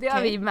 Det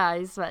har vi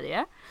med i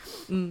Sverige.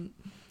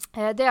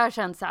 Det har jag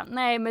känt så här,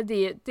 nej men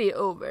det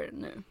är over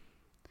nu.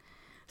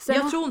 Sen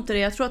jag tror inte det.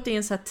 Jag tror att det är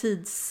en så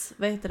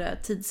här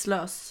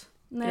tidslös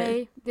nej,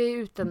 grej. det är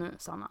ute nu,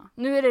 Sanna.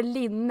 Nu är det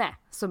linne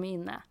som är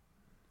inne.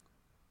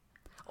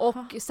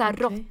 Och så här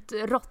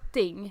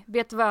rotting.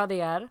 Vet du vad det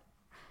är?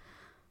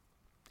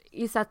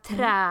 i så här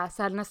trä,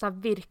 så här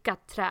nästan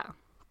virkat trä.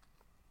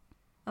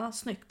 Ja,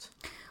 snyggt.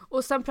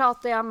 Och sen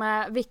pratade jag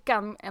med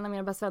Vickan, en av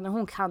mina bästa vänner,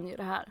 hon kan ju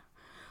det här.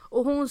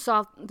 Och hon sa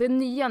att det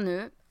nya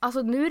nu,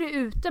 alltså nu är det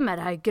ute med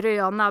det här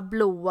gröna,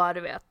 blåa,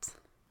 du vet.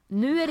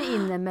 Nu är det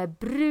inne med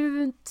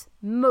brunt,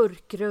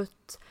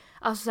 mörkrött,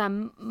 alltså så här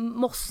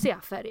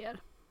mossiga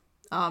färger.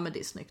 Ja, men det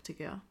är snyggt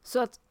tycker jag. Så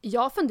att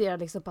jag funderar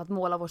liksom på att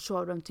måla vårt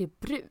sovrum typ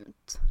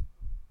brunt.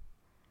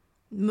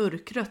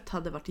 Mörkrött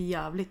hade varit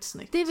jävligt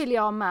snyggt. Det vill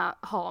jag med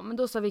ha, men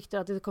då sa Victor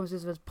att det kommer se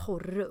ut som ett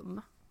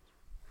porrum.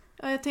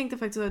 Ja, jag tänkte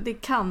faktiskt att det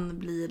kan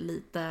bli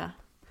lite...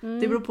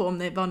 Det beror på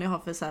vad ni har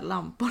för så här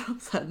lampor,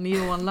 så här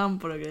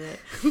neonlampor och grejer.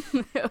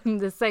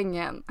 Under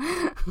sängen.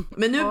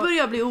 Men nu börjar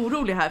jag bli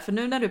orolig här, för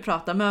nu när du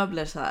pratar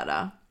möbler så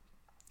här...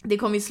 Det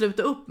kommer vi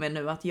sluta upp med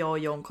nu att jag och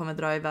John kommer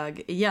dra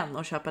iväg igen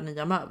och köpa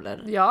nya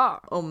möbler.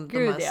 Ja, om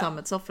de här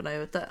sammetssofforna är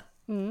ute.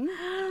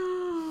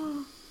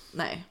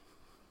 Nej,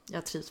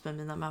 jag trivs med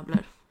mina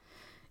möbler.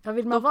 Dock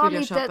vill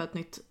jag köpa ett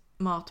nytt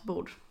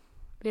matbord.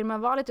 Vill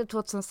man vara lite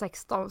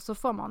 2016 så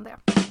får man det.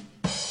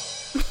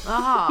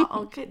 Aha,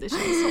 okej, det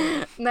känns så.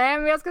 Nej,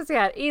 men jag ska se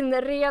här.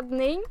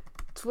 Inredning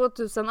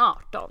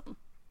 2018.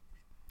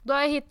 Då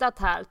har jag hittat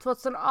här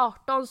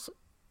 2018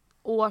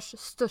 års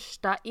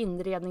största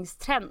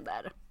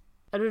inredningstrender.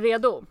 Är du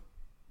redo?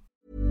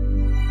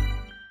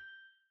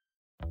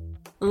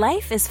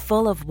 Life is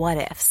full of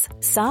what ifs.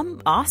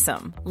 Some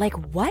awesome, like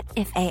what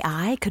if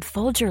AI could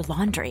fold your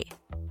laundry?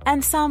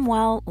 And some,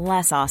 well,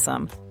 less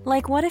awesome,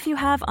 like what if you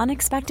have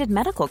unexpected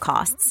medical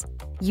costs?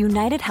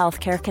 United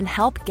Healthcare can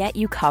help get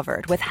you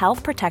covered with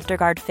Health Protector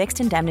Guard fixed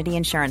indemnity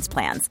insurance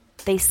plans.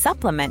 They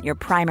supplement your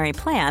primary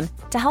plan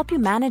to help you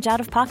manage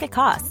out-of-pocket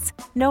costs.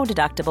 No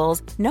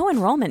deductibles, no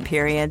enrollment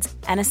periods,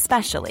 and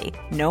especially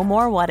no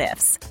more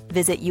what-ifs.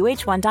 Visit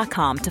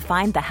uh1.com to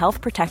find the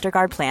Health Protector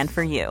Guard plan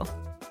for you.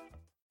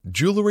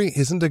 Jewelry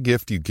isn't a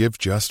gift you give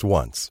just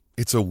once.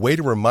 It's a way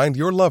to remind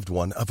your loved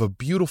one of a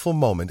beautiful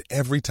moment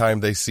every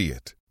time they see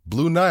it.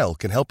 Blue Nile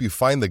can help you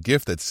find the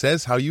gift that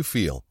says how you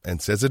feel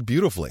and says it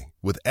beautifully,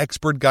 with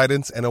expert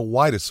guidance and a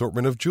wide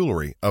assortment of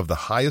jewelry of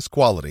the highest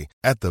quality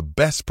at the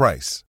best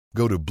price.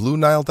 Go to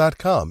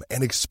BlueNile.com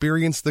and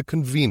experience the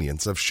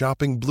convenience of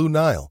shopping Blue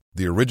Nile,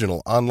 the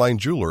original online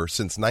jeweler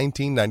since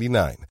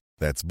 1999.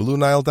 That's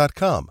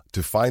BlueNile.com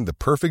to find the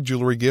perfect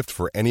jewelry gift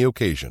for any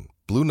occasion.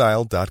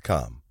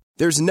 BlueNile.com.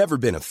 There's never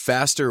been a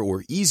faster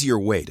or easier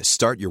way to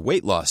start your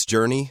weight loss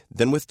journey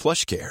than with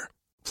PlushCare.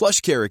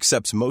 PlushCare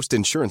accepts most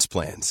insurance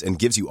plans and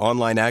gives you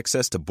online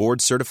access to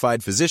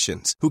board-certified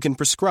physicians who can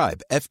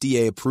prescribe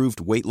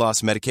FDA-approved weight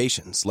loss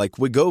medications like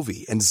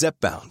Wegovy and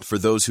Zepbound for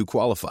those who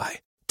qualify.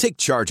 Take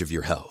charge of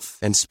your health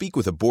and speak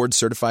with a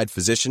board-certified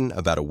physician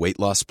about a weight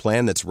loss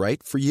plan that's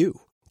right for you.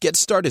 Get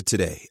started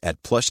today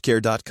at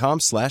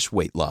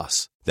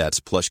plushcare.com/weightloss.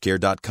 That's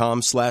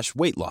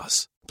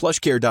plushcare.com/weightloss.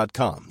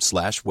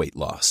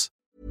 plushcare.com/weightloss.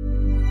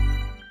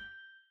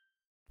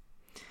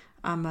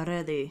 I'm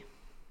ready.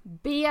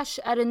 Beige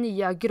är det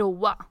nya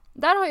gråa.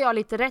 Där har jag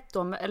lite rätt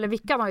om, eller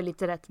Vickan har ju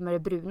lite rätt med det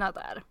bruna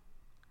där.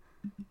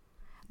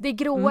 Det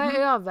gråa är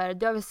över,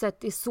 det har vi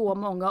sett i så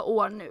många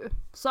år nu.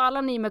 Så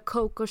alla ni med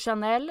Coco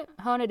Chanel,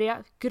 hör ni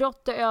det?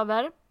 Grått är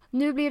över.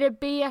 Nu blir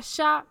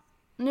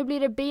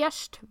det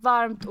beige,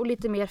 varmt och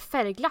lite mer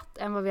färgglatt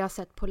än vad vi har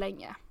sett på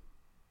länge.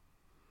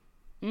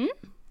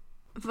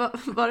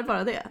 Var det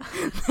bara det?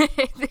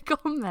 Nej, det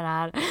kommer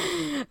här.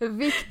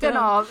 Vikten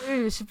av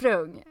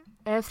ursprung.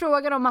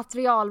 Frågan om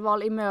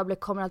materialval i möbler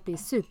kommer att bli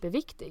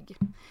superviktig.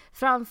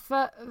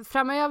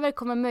 Framöver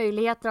kommer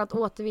möjligheten att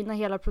återvinna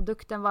hela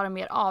produkten vara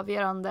mer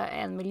avgörande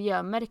än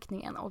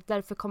miljömärkningen, och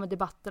därför kommer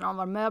debatten om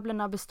vad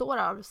möblerna består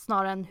av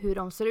snarare än hur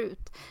de ser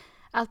ut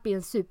att bli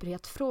en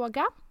superhet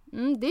fråga.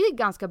 Det är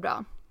ganska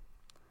bra.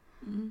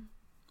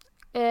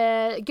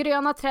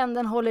 Gröna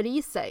trenden håller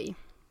i sig.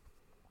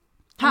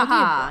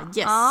 Haha, yes.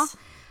 Ja,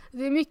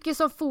 det är mycket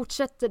som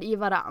fortsätter i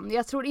varann.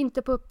 Jag tror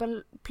inte på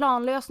en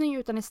planlösning,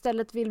 utan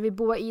istället vill vi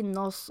boa in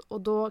oss,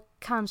 och då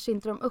kanske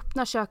inte de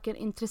öppna köken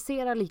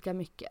intresserar lika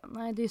mycket.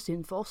 Nej, det är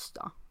synd för oss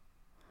då.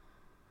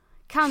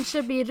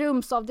 Kanske blir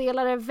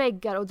rumsavdelare,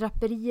 väggar och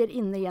draperier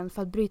inne igen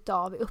för att bryta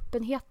av i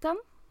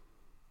öppenheten.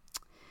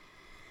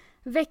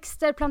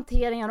 Växter,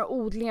 planteringar och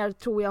odlingar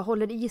tror jag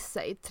håller i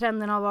sig.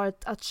 Trenden har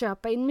varit att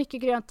köpa in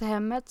mycket grönt till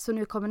hemmet, så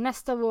nu kommer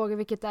nästa våg,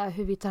 vilket är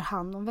hur vi tar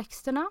hand om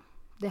växterna.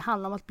 Det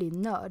handlar om att bli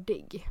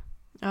nördig.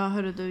 Ja,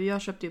 hörru du,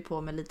 jag köpte ju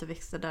på mig lite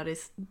växter där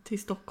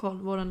till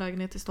Stockholm. Vår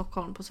lägenhet i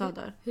Stockholm på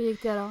Söder. Hur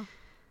gick det då?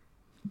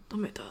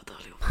 De är döda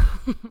allihopa.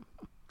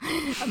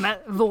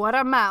 Men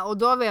våra med, och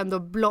då har vi ändå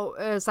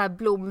så här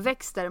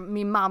blomväxter.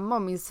 Min mamma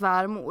och min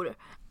svärmor.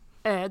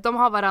 De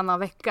har varannan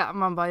vecka.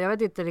 Man bara, jag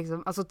vet inte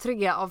liksom, alltså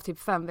 3 av typ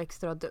 5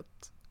 växter har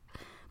dött.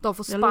 De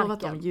får sparken. Jag lovar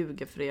att de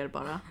ljuger för er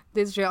bara.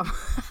 Det tror jag.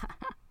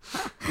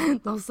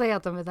 De säger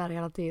att de är där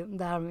hela tiden.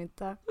 Det är de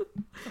inte.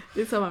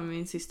 Det är samma med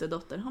min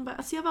systerdotter. Hon bara,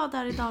 alltså jag var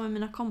där idag med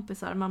mina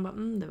kompisar. Man bara,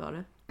 det var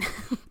det.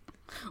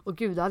 Och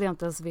gud, det hade jag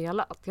inte ens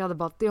velat. Jag hade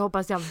bara, det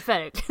hoppas jag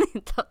verkligen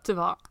inte att du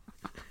var.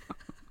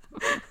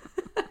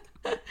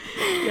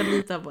 Jag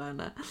litar på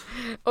henne.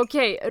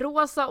 Okej,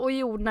 rosa och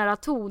jordnära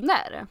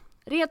toner.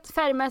 Rent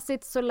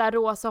färgmässigt så lär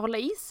rosa hålla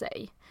i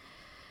sig.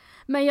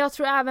 Men jag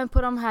tror även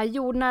på de här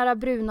jordnära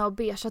bruna och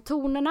beigea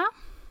tonerna.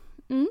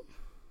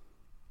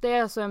 Det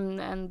är alltså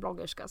en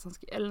bloggerska som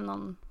eller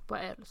någon på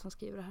L som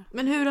skriver det här.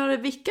 Men hur har det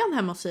Vickan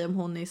hemma sig om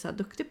hon är så här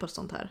duktig på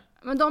sånt här?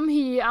 Men de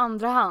hyr i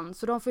andra hand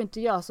så de får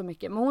inte göra så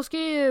mycket. Men hon ska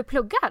ju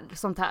plugga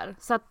sånt här.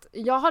 Så att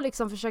jag har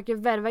liksom försökt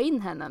värva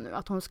in henne nu.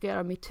 Att hon ska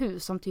göra mitt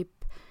hus som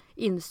typ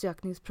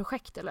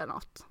insökningsprojekt eller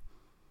något.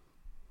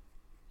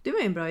 Det var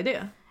ju en bra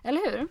idé.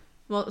 Eller hur?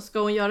 Ska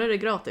hon göra det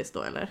gratis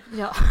då eller?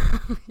 Ja.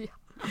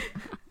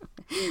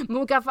 Men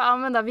hon kan få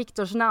använda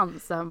Viktors namn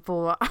sen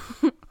på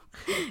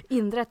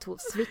inrätt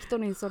hos Viktor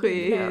Nilsson.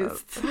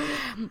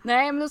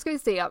 Nej, men då ska vi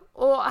se.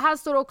 Och här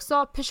står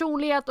också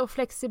personlighet och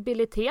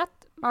flexibilitet.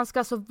 Man ska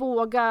alltså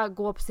våga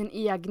gå på sin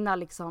egna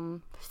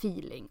liksom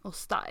feeling och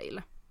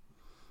style.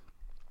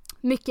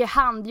 Mycket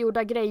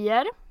handgjorda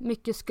grejer,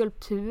 mycket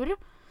skulptur.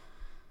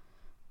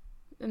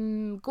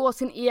 Gå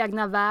sin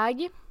egna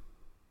väg.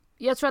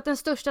 Jag tror att den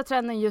största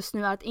trenden just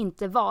nu är att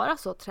inte vara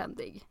så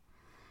trendig.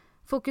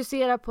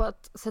 Fokusera på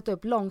att sätta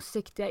upp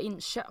långsiktiga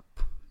inköp.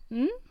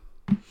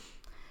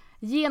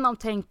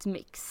 Genomtänkt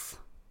mix.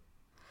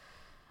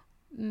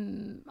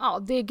 Ja,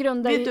 det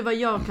grundar Vet du vad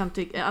jag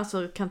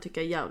kan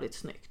tycka är jävligt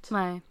snyggt?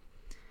 Nej.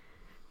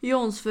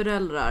 Johns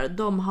föräldrar,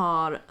 de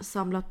har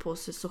samlat på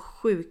sig så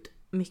sjukt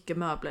mycket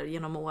möbler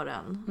genom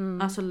åren.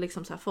 Alltså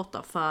liksom så här, fått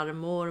av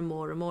farmor,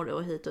 mormor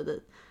och hit och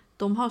dit.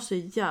 De har så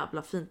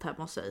jävla fint hemma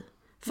hos sig.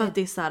 För att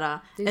det är så här,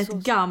 det är ett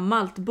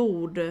gammalt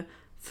bord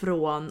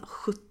från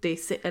 70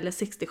 eller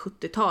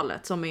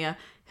 60-70-talet som är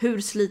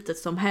hur slitet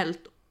som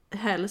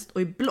helst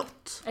och i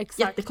blått. Exakt.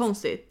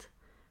 Jättekonstigt.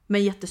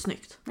 Men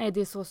jättesnyggt. Nej,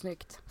 det är så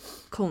snyggt.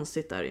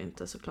 Konstigt är det ju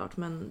inte såklart,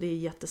 men det är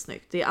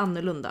jättesnyggt. Det är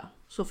annorlunda,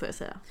 så får jag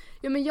säga.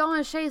 Ja, men jag har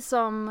en tjej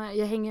som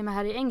jag hänger med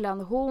här i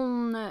England.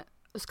 Hon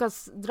ska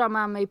dra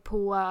med mig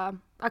på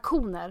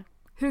auktioner.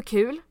 Hur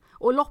kul?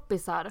 Och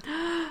loppisar.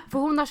 För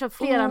hon har köpt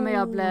flera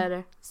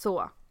möbler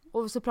så.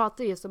 Och så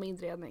pratar vi just om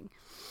inredning.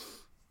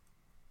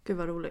 Gud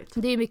vad roligt.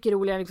 Det är mycket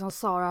roligare än liksom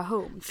Sarah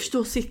Home.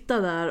 Förstå sitta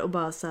där och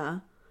bara så här,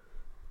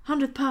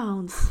 100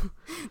 pounds.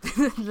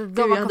 Gud,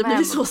 jag hade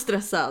blivit så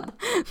stressad.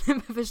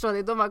 Men förstår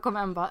ni, de har kommit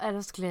hem och bara,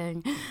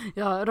 älskling,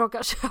 jag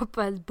råkar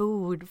köpa ett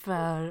bord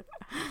för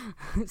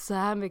så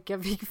här mycket,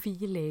 jag fick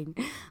feeling.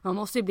 Man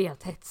måste ju bli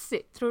helt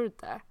hetsig, tror du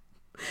inte?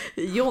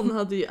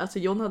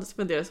 John hade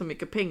spenderat så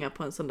mycket pengar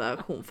på en sån där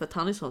auktion för att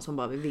han är sån som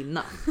bara vill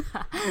vinna.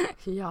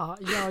 Ja,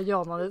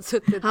 John hade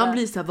suttit där. Han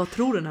blir så här, vad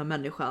tror den här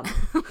människan?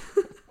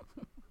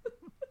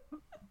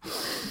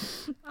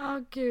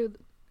 Gud.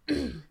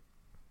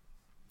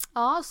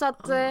 Ja, så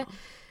att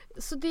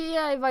så det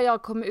är vad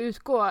jag kommer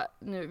utgå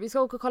nu. Vi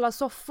ska åka och kolla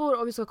soffor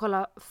och vi ska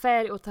kolla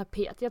färg och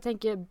tapet. Jag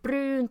tänker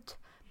brunt,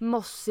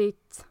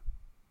 mossigt.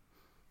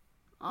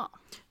 Ja.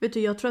 Vet du,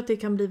 jag tror att det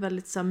kan bli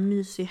väldigt så här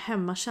mysig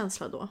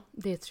hemmakänsla då.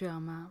 Det tror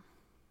jag med.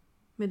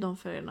 Med de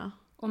färgerna.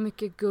 Och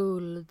mycket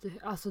guld,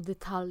 alltså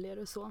detaljer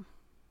och så.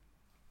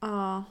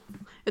 Ja.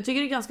 Jag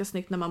tycker det är ganska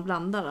snyggt när man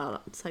blandar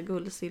allt. Så här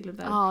guld,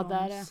 silver, ja,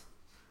 där är det.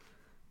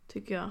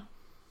 Tycker jag.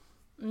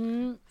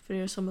 För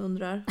er som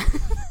undrar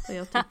vad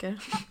jag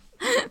tycker.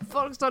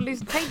 Folk som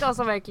lyssnar, tänk de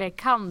som verkligen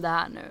kan det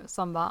här nu.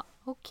 Som bara,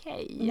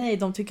 okej. Nej,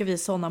 de tycker vi är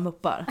såna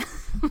muppar.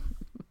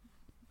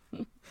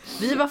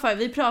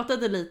 Vi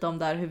pratade lite om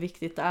där hur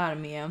viktigt det är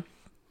med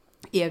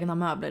egna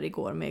möbler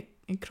igår med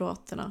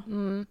kroaterna.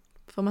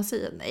 Får man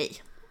säga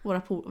nej?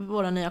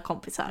 Våra nya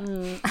kompisar.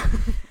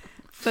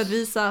 För att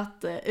vi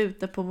satt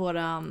ute på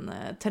våran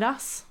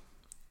terrass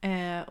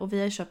och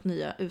vi har köpt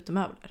nya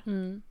utemöbler.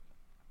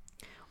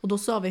 Och då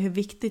sa vi hur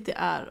viktigt det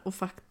är att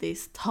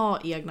faktiskt ha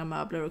egna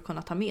möbler och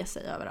kunna ta med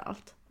sig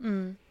överallt.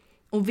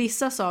 Och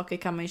vissa saker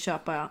kan man ju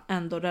köpa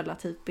ändå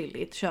relativt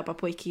billigt. Köpa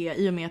på Ikea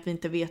i och med att vi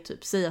inte vet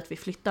typ. Säg att vi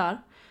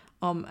flyttar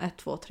om 1,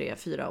 2, 3,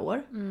 4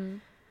 år.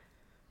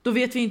 Då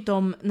vet vi inte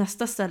om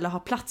nästa ställe har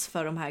plats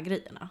för de här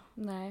grejerna.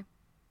 Nej.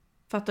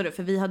 Fattar du?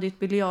 För vi hade ju ett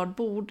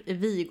biljardbord i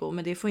Vigo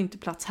men det får inte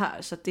plats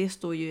här. Så att det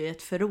står ju i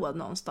ett förråd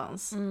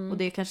någonstans. Och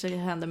det kanske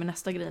händer med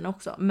nästa grej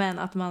också. Men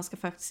att man ska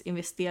faktiskt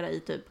investera i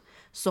typ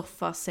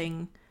soffa,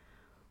 säng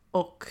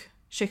och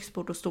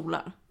köksbord och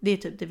stolar. Det är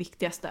typ det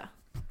viktigaste.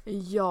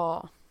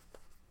 Ja.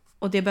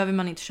 Och det behöver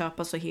man inte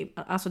köpa så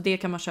alltså det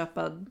kan man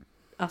köpa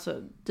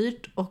alltså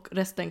dyrt och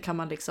resten kan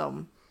man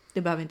liksom,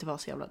 det behöver inte vara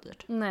så jävla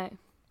dyrt. Nej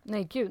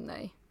gud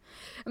nej.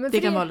 Men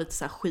det kan vara lite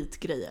så här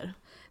skitgrejer.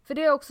 För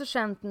det har jag också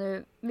känt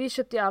nu, vi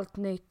köpte ju allt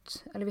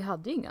nytt, eller vi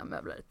hade ju inga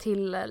möbler,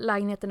 till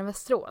lägenheten i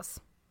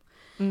Västerås.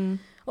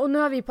 Och nu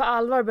har vi på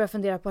allvar börjat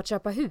fundera på att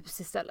köpa hus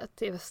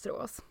istället i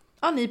Västerås.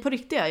 Ja, ni är på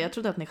riktiga. Jag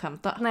trodde att ni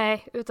skämtade.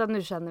 Nej, utan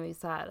nu känner vi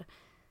så här.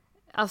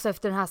 Alltså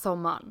efter den här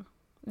sommaren.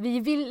 Vi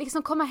vill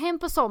liksom komma hem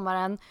på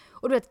sommaren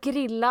och du vet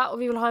grilla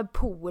och vi vill ha en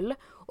pool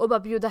och bara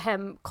bjuda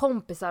hem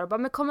kompisar och bara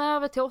men kom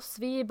över till oss,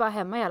 vi är bara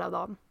hemma hela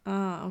dagen.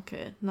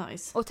 Okej,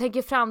 nice. Och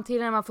tänker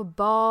framtiden när man får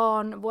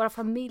barn, våra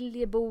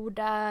familjer bor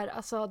där,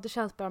 alltså det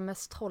känns bara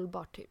mest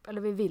hållbart typ,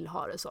 eller vi vill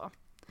ha det så.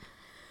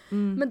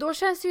 Men då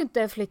känns ju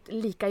inte en flytt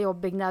lika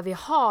jobbig när vi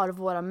har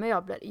våra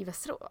möbler i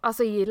Västerås.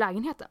 Alltså i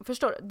lägenheten.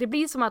 Förstår du? Det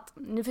blir som att,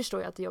 nu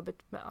förstår jag att det är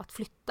jobbigt med att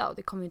flytta och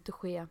det kommer ju inte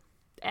ske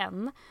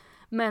än.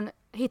 Men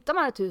hittar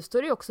man ett hus då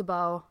är det ju också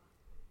bara att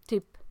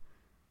typ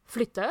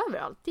flytta över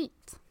allt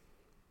dit.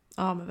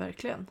 Ja, men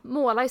verkligen.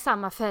 Måla i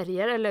samma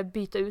färger eller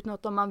byta ut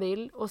något om man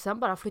vill och sen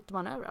bara flyttar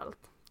man över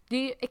allt. Det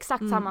är ju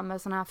exakt samma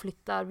med såna här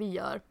flyttar vi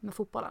gör med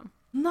fotbollen.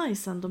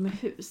 Nice ändå med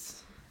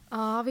hus.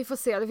 Ja, vi får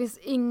se. Det finns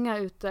inga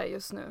ute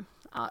just nu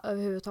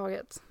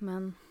överhuvudtaget.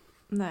 Men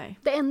nej.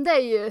 Det enda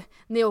är ju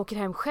när jag åker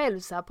hem själv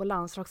så här på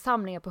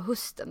landslagssamlingar på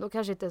hösten. Då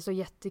kanske inte är så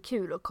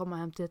jättekul att komma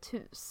hem till ett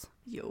hus.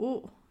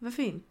 Jo,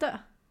 varför inte?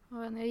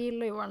 Jag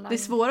gillar ju vår lägenhet. Det är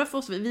svåra för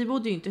oss. Vi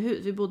bodde ju inte i hus,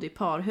 vi bodde i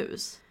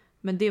parhus.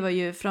 Men det var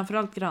ju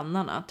framförallt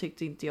grannarna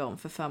tyckte inte jag om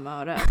för 5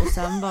 öre. Och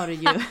sen var det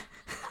ju...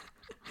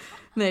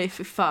 nej,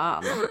 för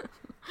fan.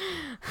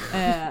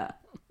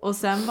 Och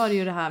sen var det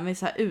ju det här med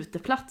så här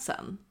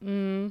uteplatsen.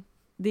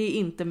 Det är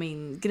inte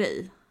min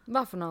grej.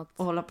 Varför något?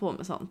 Att hålla på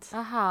med sånt.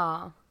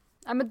 Aha.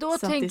 Ja, men då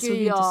så tänker det såg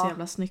jag inte så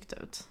jävla snyggt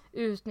ut.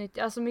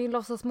 Utnyttja. Alltså min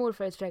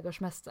låtsasmorfar är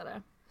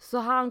trädgårdsmästare. Så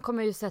han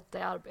kommer ju sätta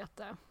i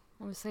arbete.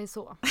 Om vi säger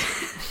så.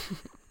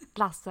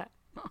 Lasse.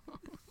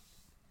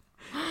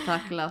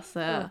 Tack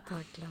Lasse. Ja,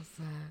 tack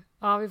Lasse.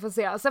 Ja, vi får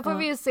se. Sen får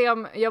vi ju se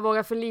om jag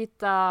vågar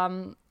förlita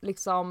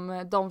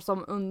liksom de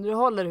som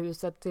underhåller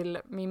huset till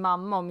min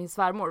mamma och min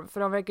svärmor. För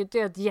de verkar inte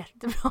göra ett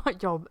jättebra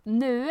jobb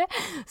nu.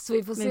 Så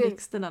vi får se. Med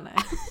växterna, nej.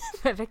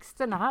 Med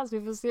växterna, så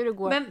vi får se hur det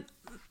går.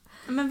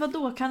 Men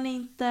vadå, kan ni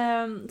inte...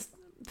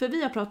 För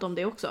vi har pratat om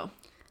det också.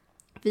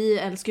 Vi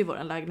älskar ju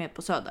vår lägenhet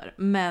på Söder.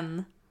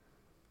 Men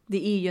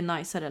det är ju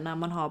najsare när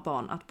man har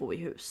barn att bo i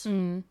hus.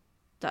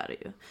 Där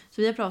är ju.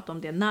 Så vi har pratat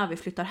om det när vi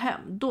flyttar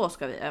hem. Då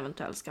ska vi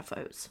eventuellt skaffa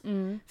hus.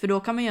 För då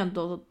kan man ju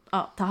ändå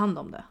ta hand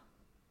om det.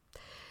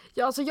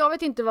 Ja, alltså jag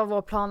vet inte vad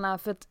vår plan är.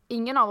 För att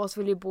ingen av oss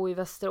vill ju bo i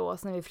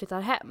Västerås när vi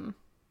flyttar hem.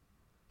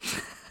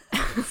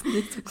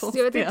 Så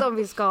jag vet inte om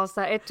vi ska ha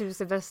så här ett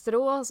hus i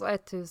Västerås och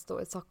ett hus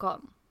då i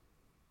Stockholm.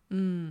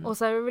 Och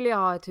sen vill jag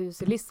ha ett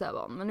hus i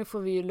Lissabon. Men nu får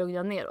vi ju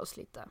lugna ner oss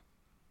lite.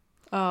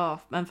 Ja,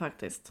 men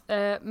faktiskt.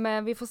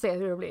 Men vi får se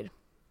hur det blir.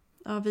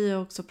 Ja, vi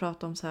har också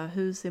pratat om så här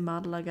hus i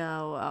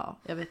Malaga och ja,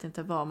 jag vet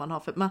inte vad man har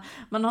för...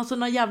 Man har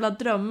såna jävla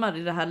drömmar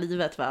i det här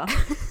livet, va?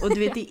 Och du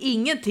vet, det är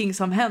ingenting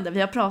som händer.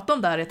 Vi har pratat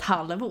om det här i ett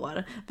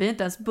halvår. Vi har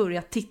inte ens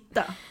börjat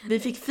titta. Vi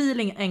fick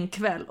feeling en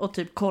kväll och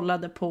typ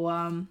kollade på...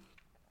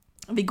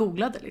 vi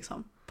googlade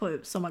liksom på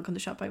hus som man kunde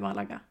köpa i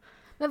Malaga.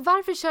 Men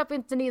varför köper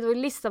inte ni då i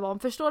Lissabon?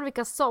 Förstår du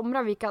vilka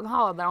somrar vi kan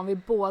ha där om vi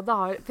båda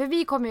har... För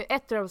vi kommer ju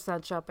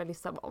 100% köpa i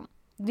Lissabon.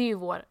 Det är ju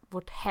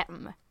vårt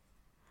hem.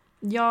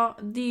 Ja,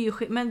 det är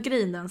ju... Men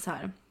grejen är så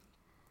här.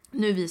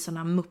 Nu är vi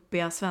såna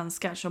muppiga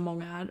svenskar som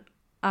många är.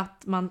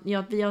 Att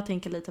jag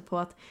tänker lite på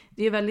att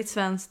det är väldigt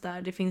svenskt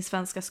där. Det finns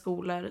svenska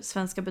skolor,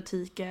 svenska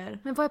butiker.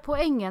 Men vad är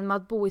poängen med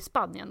att bo i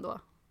Spanien då?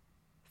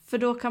 För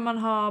då kan man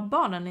ha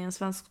barnen i en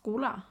svensk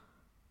skola.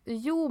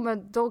 Jo,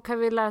 men då kan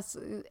vi läsa...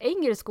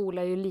 Engelsk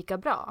skola är ju lika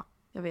bra.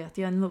 Jag vet,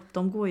 jag är en mupp.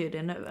 De går ju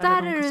det nu.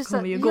 Där är du så...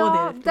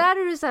 Ja,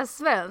 där är du så här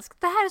svensk.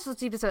 Det här är så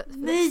typiskt så...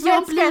 Nej, jag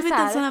har blivit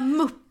en sån här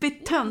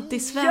muppig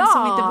töntig svensk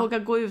som inte vågar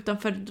gå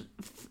utanför...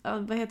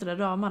 Vad heter det?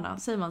 Ramarna?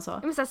 Säger man så?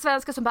 Men så här,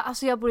 svenskar som bara,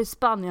 alltså jag bor i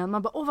Spanien.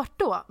 Man bara, vart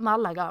då?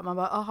 Malaga. Man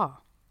bara,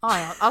 aha.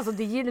 Ja. Alltså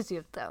det gills ju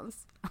inte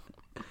ens.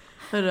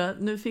 Hörru,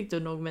 nu fick du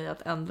nog mig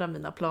att ändra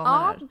mina planer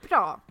här. Ja,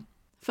 bra.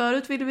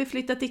 Förut ville vi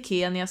flytta till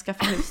Kenya,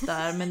 skaffa hus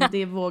där, men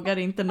det vågar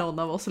inte någon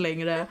av oss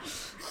längre.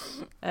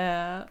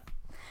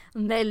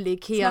 Nelly,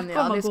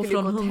 Kenya, det skulle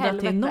från gå 100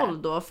 till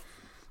 0 då.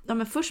 Ja,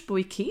 men först bo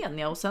i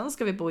Kenya och sen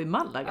ska vi bo i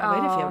Malaga. Vad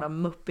är det för jävla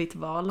muppigt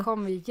val?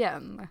 Kom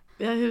igen.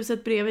 Vi har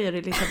huset bredvid er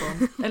i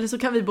Lissabon. Eller så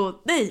kan vi bo...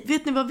 Nej,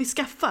 vet ni vad vi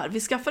skaffar? Vi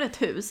skaffar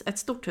ett hus, ett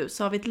stort hus,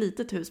 så har vi ett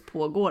litet hus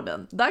på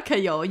gården. Där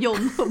kan jag och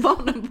John och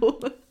barnen bo.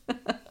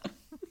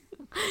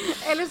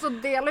 Eller så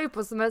delar vi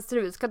på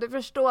semesterhus. Kan du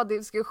förstå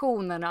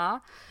diskussionerna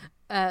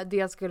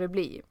det skulle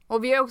bli?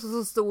 Och vi är också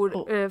så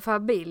stor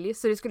familj.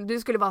 Så du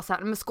skulle vara så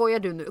här, men skojar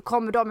du nu?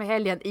 Kommer de i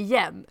helgen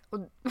igen? Och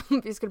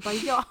vi skulle bara,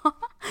 ja.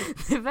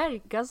 Det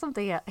verkar som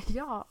det är.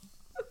 Ja.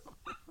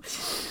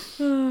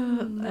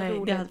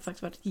 Nej, det hade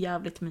faktiskt varit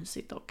jävligt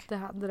mysigt dock. Det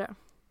hade det.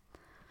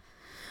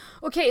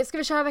 Okej, ska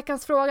vi köra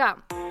veckans fråga?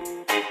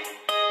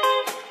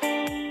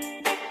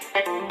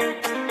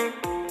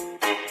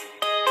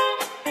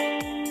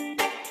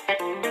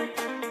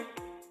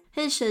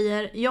 Hej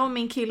tjejer, jag och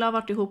min kille har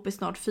varit ihop i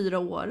snart 4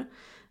 år.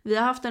 Vi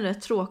har haft en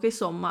rätt tråkig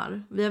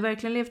sommar. Vi har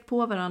verkligen levt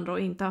på varandra och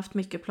inte haft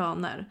mycket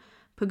planer.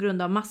 På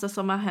grund av massa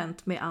som har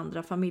hänt med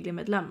andra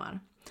familjemedlemmar.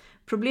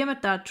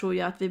 Problemet där tror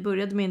jag att vi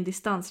började med en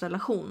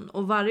distansrelation.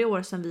 Och varje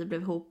år sedan vi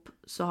blev ihop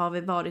så har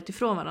vi varit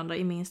ifrån varandra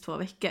i minst 2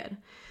 veckor.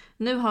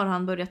 Nu har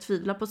han börjat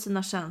tvivla på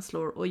sina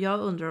känslor och jag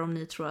undrar om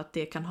ni tror att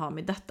det kan ha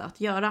med detta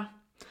att göra.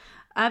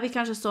 Är vi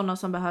kanske sådana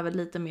som behöver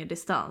lite mer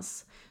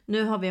distans?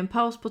 Nu har vi en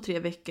paus på 3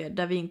 veckor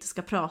där vi inte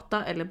ska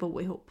prata eller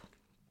bo ihop.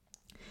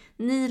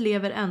 Ni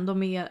lever ändå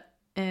med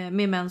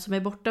med män som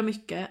är borta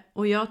mycket.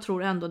 Och jag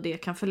tror ändå det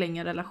kan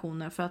förlänga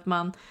relationer för att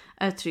man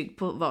är trygg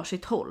på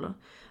varsitt håll.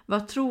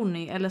 Vad tror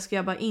ni? Eller ska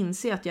jag bara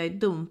inse att jag är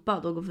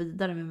dumpad och gå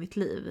vidare med mitt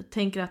liv?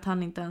 Tänker att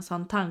han inte ens har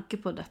en tanke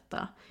på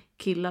detta.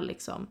 Killar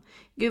liksom.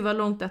 Gud vad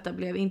långt detta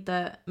blev.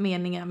 Inte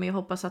meningen, men jag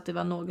hoppas att det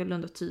var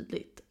någorlunda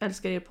tydligt.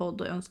 Älskar er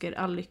podd och önskar er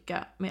all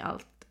lycka med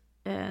allt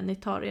ni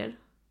tar er.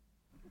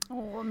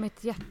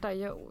 Mitt hjärta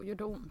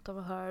gjorde ont av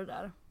att höra det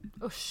där.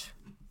 Usch.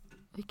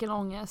 Vilken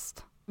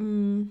ångest.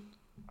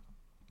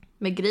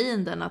 Med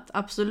grejen den att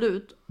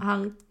absolut,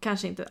 han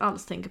kanske inte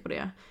alls tänker på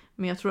det.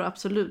 Men jag tror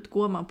absolut,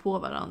 går man på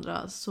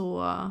varandra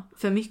så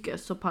för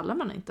mycket så pallar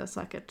man inte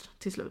säkert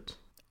till slut.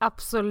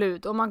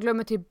 Absolut, och man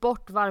glömmer typ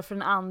bort varför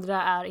den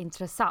andra är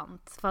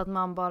intressant. För att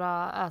man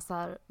bara är så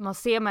här, man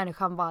ser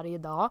människan varje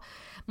dag.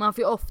 Man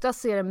får ju ofta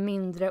se den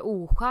mindre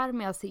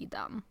oskärmiga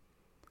sidan.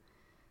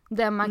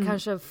 Där man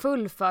kanske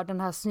full för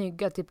den här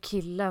snygga typ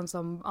killen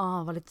som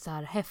var lite så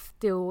här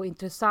häftig och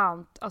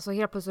intressant. Alltså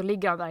helt plötsligt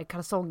ligger han där i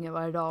kalsonger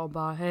varje dag och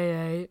bara hej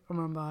hej. Och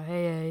man bara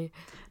hej hej.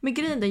 Men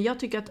grejen är, jag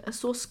tycker att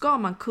så ska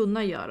man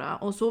kunna göra.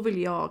 Och så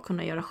vill jag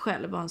kunna göra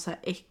själv. Vara en så här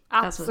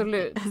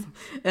absolut. Alltså,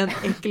 en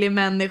äcklig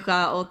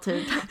människa och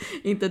typ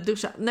inte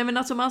duscha. Nej men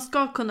alltså man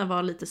ska kunna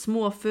vara lite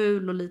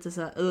småful och lite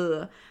så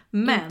här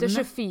Men inte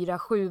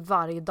 24/7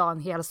 varje dag en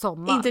hel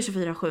sommar. Inte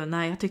 24/7,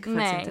 nej jag tycker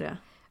faktiskt inte det.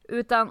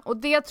 Utan, och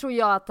det tror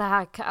jag att det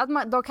här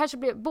att de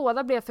kanske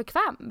båda blev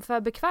för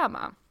bekväma.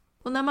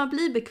 Och när man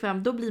blir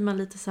bekväm då blir man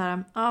lite så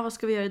här, vad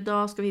ska vi göra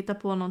idag? Ska vi hitta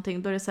på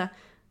någonting? Då är det så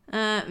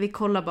här, vi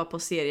kollar bara på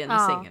serien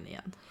i sängen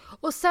igen.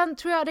 Och sen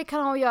tror jag det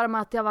kan ha att göra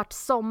med att det har varit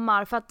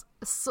sommar. För att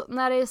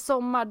när det är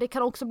sommar, det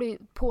kan också bli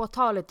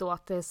påtagligt då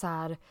att det är så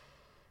här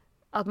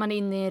att man är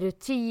inne i en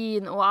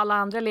rutin och alla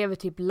andra lever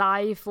typ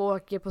life och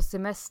åker på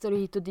semester och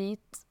hit och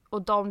dit.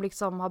 Och de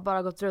liksom har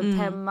bara gått runt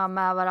hemma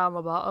med varandra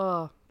och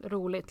bara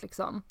roligt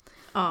liksom.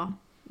 Ja,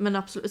 men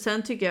absolut.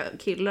 Sen tycker jag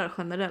killar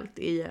generellt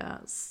är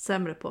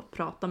sämre på att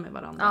prata med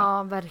varandra.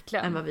 Ja,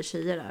 verkligen. Än vad vi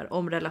tjejer är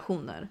om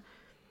relationer.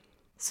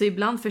 Så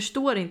ibland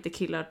förstår inte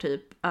killar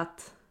typ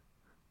att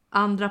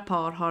andra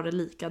par har det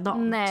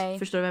likadant. Nej,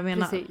 förstår du vad jag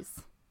menar? Precis.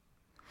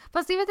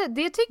 Fast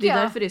det tycker jag... Det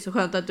är därför det är så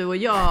skönt att du och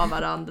jag har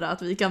varandra.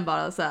 Att vi kan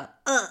bara så här...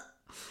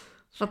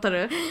 Fattar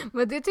du?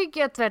 Men det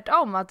tycker jag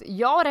tvärtom. Att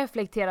jag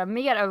reflekterar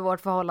mer över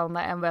vårt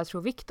förhållande än vad jag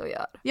tror Victor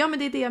gör. Ja, men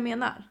det är det jag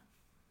menar.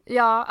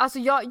 Ja, alltså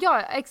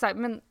ja, exakt.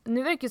 Men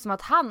nu verkar det som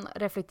att han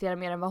reflekterar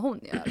mer än vad hon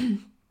gör.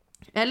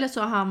 Eller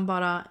så har han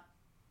bara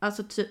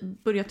alltså,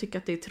 börjat tycka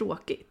att det är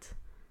tråkigt.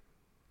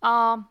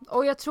 Ja,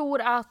 och jag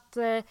tror att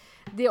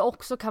det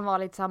också kan vara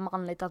lite så här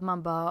manligt att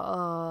man bara,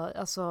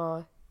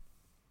 alltså,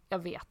 jag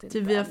vet inte.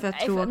 Typ vi har fett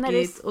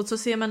tråkigt och så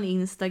ser man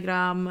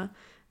Instagram.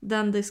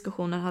 Den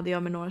diskussionen hade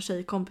jag med några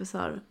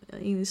tjejkompisar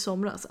in i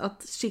somras.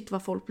 Att shit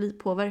vad folk blir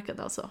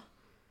påverkade alltså.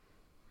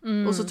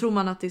 Och så tror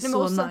man att det är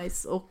så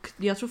nice. Och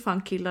jag tror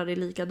fan killar är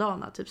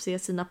likadana. Typ se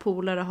sina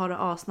polare ha det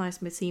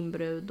asnice med sin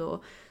brud.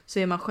 Och så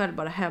är man själv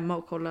bara hemma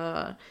och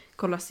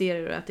kollar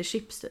serier och äter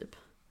chips typ.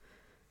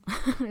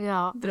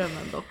 Ja.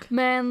 Drömmen dock.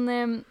 Men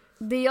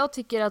det jag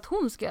tycker att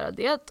hon ska göra,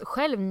 det är att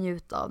själv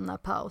njuta av den här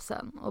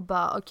pausen. Och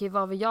bara okej,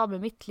 vad vill jag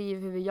med mitt liv?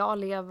 Hur vill jag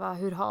leva?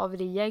 Hur har vi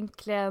det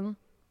egentligen?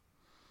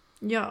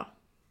 Ja.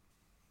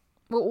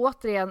 Och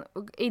återigen,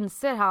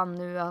 inser han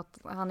nu att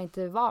han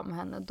inte var med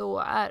henne, då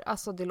är,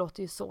 alltså det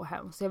låter ju så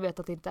hemskt. Jag vet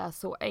att det inte är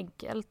så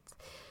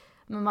enkelt.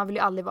 Men man vill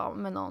ju aldrig vara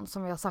med någon,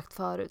 som jag har sagt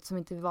förut, som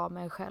inte vill vara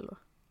med en själv.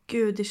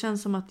 Gud, det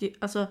känns som att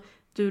alltså,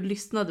 du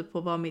lyssnade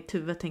på vad mitt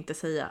huvud tänkte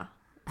säga.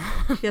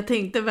 Jag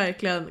tänkte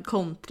verkligen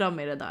kontra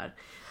med det där.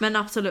 Men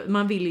absolut,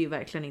 man vill ju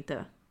verkligen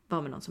inte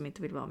vara med någon som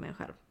inte vill vara med en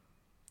själv.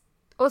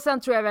 Och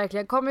sen tror jag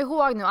verkligen, kom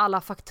ihåg nu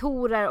alla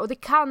faktorer. Och det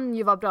kan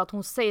ju vara bra att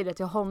hon säger det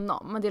till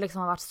honom. Men det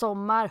liksom har varit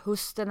sommar,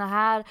 hösten är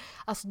här.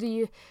 Alltså det är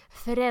ju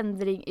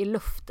förändring i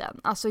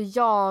luften. Alltså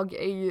jag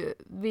är ju,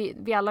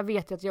 vi alla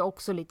vet ju att jag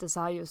också lite så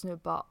här just nu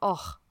bara,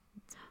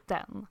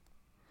 den.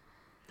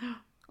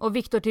 Och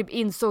Victor typ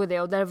insåg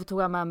det och därför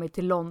tog jag med mig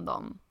till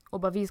London. Och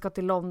bara vi ska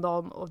till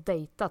London och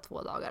dejta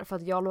 2 dagar. För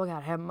att jag låg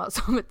här hemma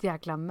som ett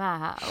jäkla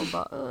med och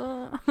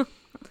bara...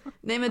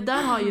 Nej men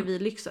där har ju vi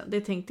lyxen.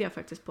 Det tänkte jag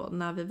faktiskt på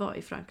när vi var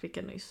i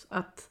Frankrike nyss.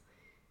 Att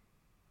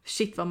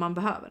shit vad man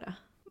behöver det.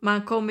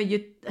 Man kommer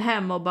ju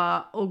hem och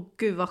bara,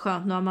 gud vad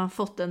skönt. Nu har man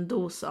fått en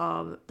dos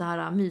av det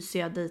här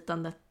mysiga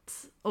dejtandet.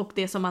 Och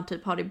det som man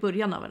typ har i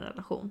början av en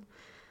relation.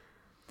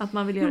 Att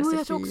man vill göra sig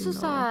jag tror fin. Också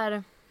så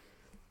här...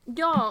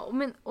 Ja,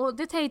 och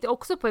det tänkte jag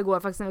också på igår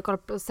faktiskt när vi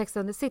kollade på Sex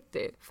and the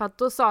City. För att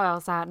då sa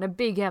jag så här, när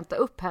Big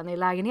hämtade upp henne i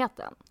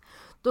lägenheten.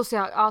 Då sa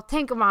jag,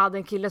 tänk om man hade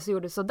en kille som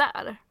gjorde så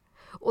där.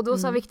 Och då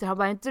sa Victor, han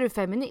bara, är inte du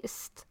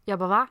feminist? Jag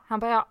bara, va? Han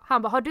bara, ja.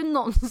 Han bara, har du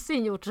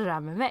någonsin gjort så där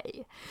med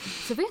mig?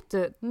 Så vet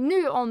du,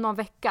 nu om någon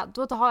vecka,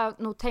 då har jag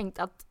nog tänkt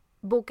att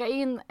boka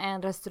in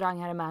en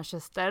restaurang här i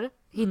Manchester.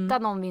 Hitta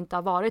någon vi inte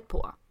har varit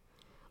på.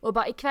 Och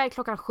bara, ikväll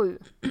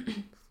 7:00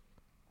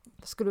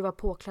 skulle du vara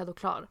påklädd och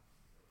klar.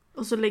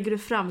 Och så lägger du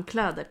fram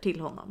kläder till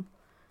honom.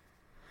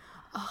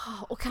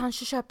 Och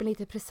kanske köper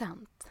lite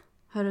present.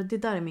 Hörru, det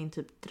där är min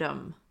typ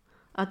dröm.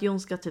 Att Jon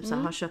ska typ så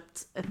ha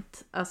köpt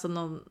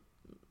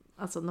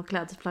alltså något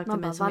klädesplagg till Man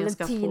mig bara, som jag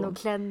ska få.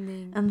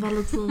 Valentino-klänning. En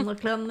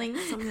Valentino-klänning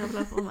som jag vill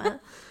ha på mig.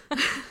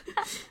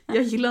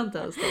 Jag gillar inte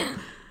ens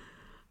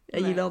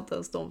dem. Gillar inte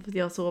ens dem för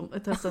jag har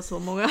testat så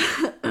många.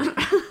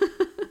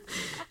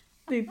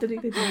 Det är inte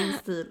riktigt min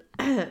stil.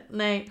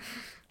 Nej,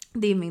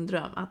 det är min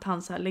dröm att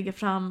han så här lägger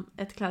fram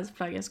ett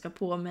klädesplagg jag ska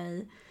på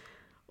mig.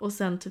 Och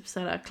sen typ så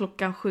här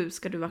 7:00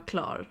 ska du vara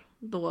klar.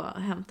 Då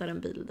hämtar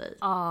en bil dig.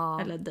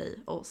 Eller dig,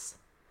 oss.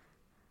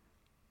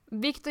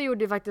 Victor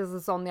gjorde ju faktiskt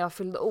en sån när jag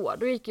fyllde år.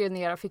 Då gick jag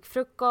ner och fick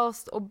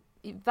frukost och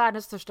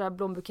världens största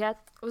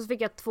blombukett. Och så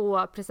fick jag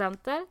 2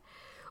 presenter.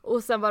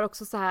 Och sen var det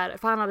också så här,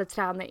 för han hade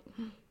träning.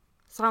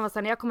 Så han var så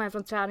här, när jag kom hem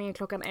från träningen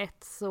 1:00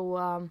 så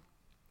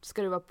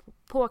ska du vara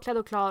påklädd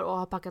och klar och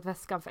ha packat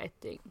väskan för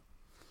 1 dygn.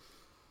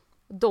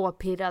 Då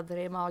pirrade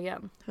det i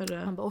magen.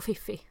 Han bara,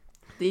 fiffi.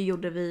 Det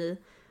gjorde vi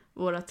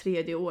våra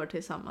 3:e år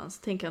tillsammans.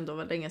 Tänk ändå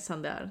vad länge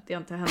sedan det är. Det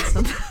har inte hänt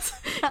sedan.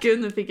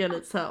 Gud, nu fick jag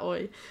lite så här,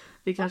 oj.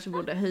 Vi kanske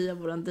borde höja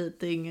våran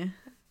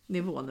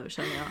datingnivå nu,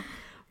 känner jag.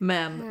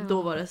 Men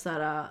då var det så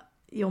här,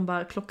 John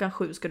bara,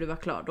 7:00 ska du vara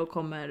klar, då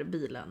kommer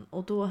bilen.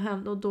 Och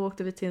då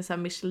åkte vi till en så här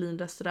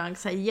Michelin-restaurang,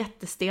 så här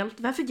jättestelt.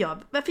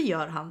 Varför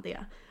gör han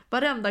det?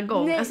 Varenda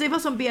gång. Nej, alltså det var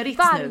som Berit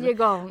nu. Varje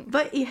gång.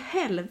 Vad i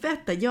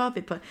helvete gör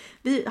vi på?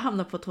 Vi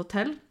hamnar på ett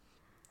hotell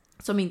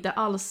som inte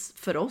alls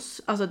för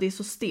oss. Alltså det är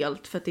så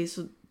stelt för att det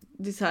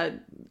är så här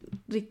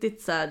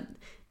riktigt så här.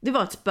 Det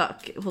var ett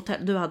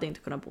spökhotell. Du hade inte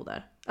kunnat bo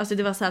där. Alltså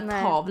det var så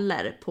här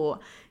tavlor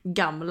på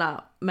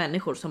gamla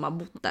människor som har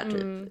bott där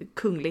typ.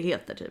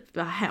 Kungligheter typ. Det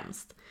var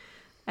hemskt.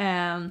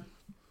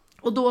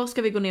 Och då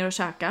ska vi gå ner och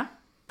käka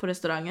på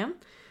restaurangen.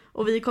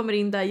 Och vi kommer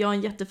in där, jag har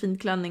en jättefin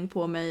klänning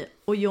på mig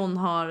och John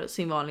har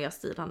sin vanliga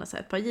stil. Han har så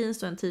ett par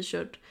jeans och en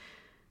t-shirt.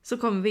 Så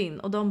kommer vi in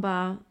och de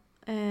bara,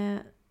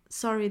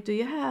 sorry, do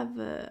you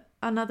have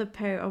another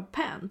pair of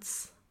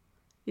pants?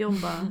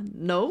 John bara,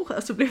 no.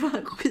 Alltså blev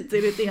han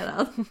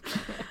skitirriterad.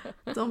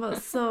 De bara,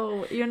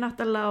 so you're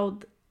not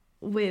allowed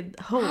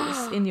with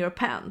holes in your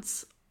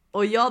pants.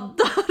 Och jag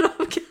dör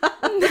av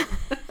garv.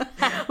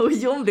 Och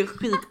John blev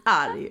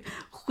skitarg.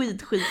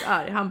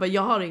 Skitarg. Han bara,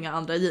 jag har inga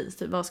andra jeans,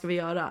 typ, vad ska vi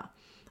göra?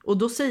 Och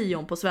då säger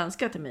John på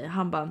svenska till mig,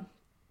 han bara,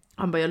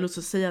 jag har lust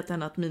att säga till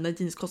henne att mina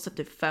jeans kostar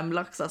typ 5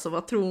 lax, alltså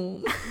vad tror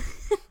hon?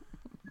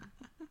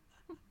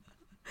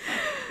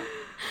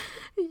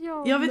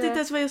 Jag vet inte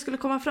ens vad jag skulle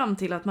komma fram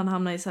till, att man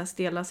hamnar i så här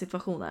stela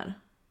situationer.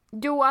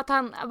 Jo, att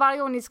han, varje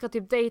gång ni ska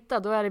typ dejta,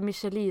 då är det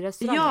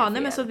Michelin-restaurang. Ja,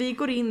 nej men så vi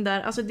går in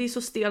där, alltså det är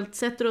så stelt,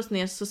 sätter oss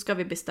ner så ska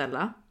vi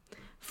beställa.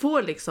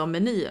 Får liksom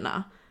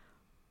menyerna.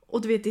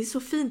 Och du vet, det är så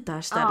fint det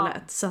här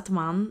stället så att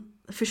man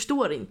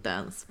förstår inte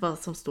ens vad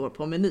som står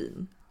på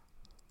menyn.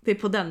 Det är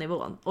på den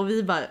nivån. Och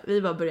vi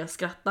bara börjar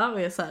skratta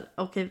och är så här,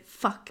 okej,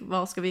 fuck,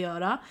 vad ska vi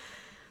göra?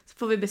 Så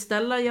får vi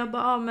beställa, jag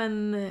bara,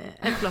 men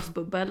ett glas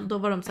bubbel. Då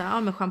var de så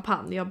här, men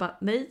champagne. Jag bara,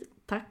 nej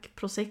tack,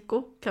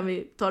 prosecco. Kan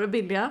vi ta det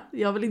billiga?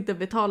 Jag vill inte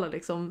betala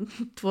liksom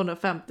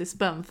 250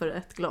 spänn för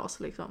ett glas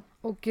liksom.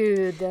 Åh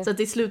gud. Så att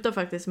det slutar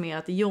faktiskt med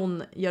att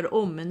John gör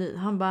om menyn.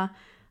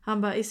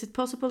 Han bara, is it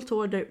possible to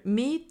order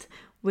meat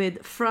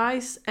with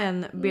fries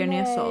and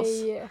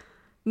bearnaisesauce?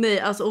 Nej,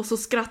 alltså, och så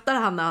skrattar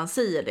han när han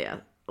säger det.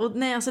 Och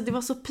nej, alltså det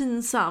var så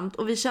pinsamt.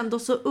 Och vi kände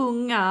oss så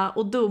unga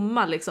och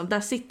dumma liksom. Där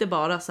sitter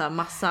bara så här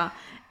massa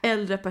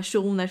äldre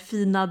personer,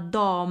 fina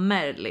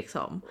damer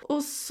liksom.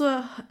 Och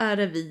så är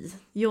det vi,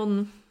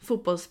 John,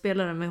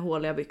 fotbollsspelare med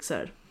håliga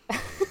byxor.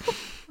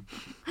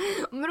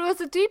 Men det var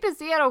så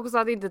typiskt er också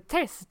att inte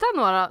testa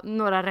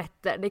några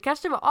rätter. Det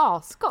kanske var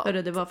asgott.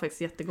 Hörru, det var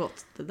faktiskt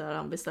jättegott, det där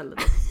han beställde.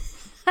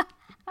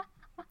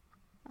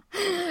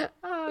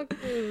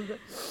 Gud.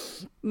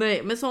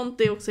 Nej, men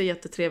sånt är också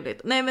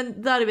jättetrevligt. Nej,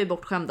 men där är vi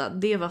bortskämda.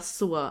 Det var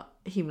så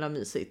himla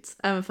mysigt.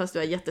 Även fast det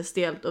var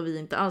jättestelt och vi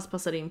inte alls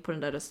passade in på den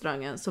där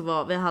restaurangen,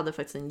 så vi hade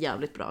faktiskt en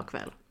jävligt bra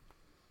kväll.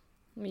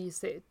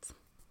 Mysigt.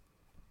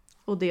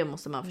 Och det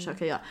måste man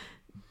försöka göra.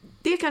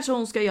 Det kanske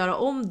hon ska göra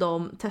om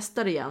de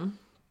testar igen.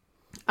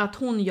 Att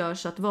hon gör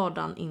så att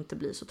vardagen inte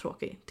blir så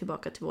tråkig.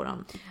 Tillbaka till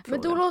våran fråga.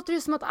 Men då låter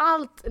det som att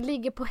allt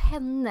ligger på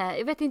henne.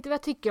 Jag vet inte vad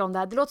jag tycker om det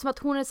här. Det låter som att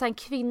hon är en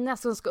kvinna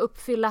som ska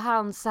uppfylla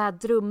hans så här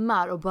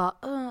drömmar. Och bara...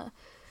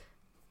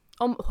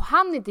 Om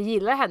han inte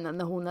gillar henne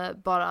när hon är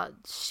bara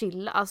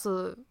chill.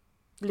 Alltså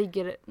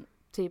ligger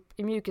typ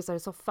i mjukisar i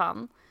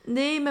soffan.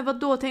 Nej, men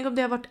vadå? Tänk om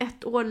det har varit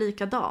 1 år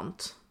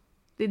likadant.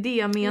 Det är det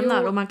jag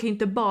menar. Jo. Och man kan ju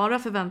inte bara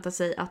förvänta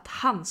sig att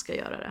han ska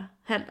göra det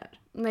heller.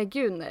 Nej,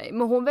 gud nej.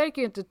 Men hon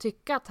verkar ju inte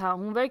tycka att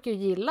hon verkar ju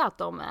gilla att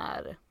de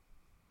är...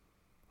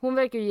 Hon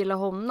verkar ju gilla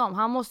honom.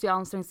 Han måste ju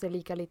anstränga sig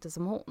lika lite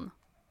som hon.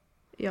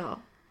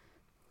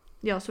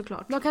 Ja,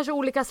 såklart. De har kanske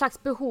olika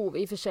slags behov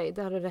i och för sig.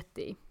 Det har du rätt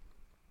i.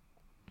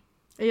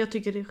 Jag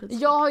tycker det är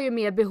skitsvårt. Jag har ju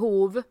mer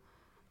behov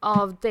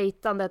av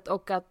dejtandet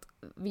och att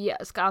vi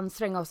ska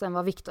anstränga oss än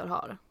vad Victor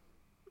har.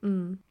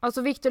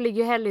 Alltså Victor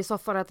ligger ju hellre i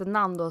soffan och äter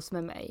Nandos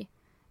med mig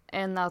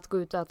än att gå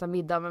ut och äta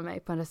middag med mig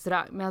på en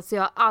restaurang. Men alltså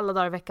jag har alla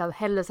dagar i veckan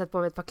hellre sett på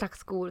mig ett par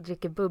klackskor,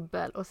 dricker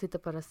bubbel och sitter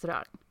på en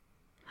restaurang.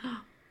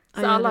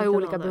 Så alla har ju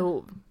olika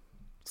behov.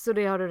 Så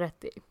det har du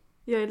rätt i.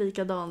 Jag är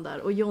likadan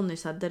där. Och Johnny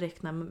så här,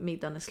 direkt när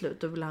middagen är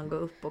slut, då vill han gå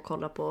upp och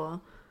kolla på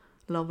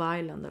Love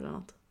Island eller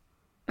något.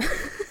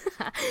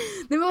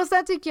 Nej, men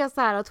sen tycker jag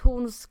så här att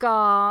hon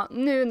ska,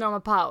 nu när de har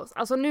paus,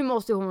 alltså nu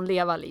måste hon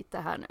leva lite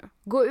här nu.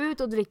 Gå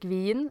ut och drick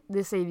vin,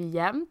 det säger vi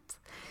jämt.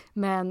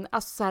 Men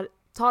alltså så här,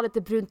 ta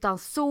lite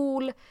bruntans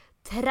sol,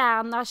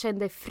 träna, känn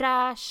dig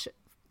fräsch.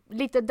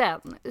 Lite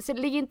den. Så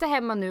ligg inte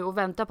hemma nu och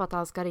vänta på att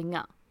han ska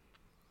ringa.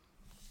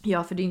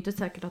 Ja, för det är inte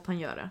säkert att han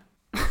gör det.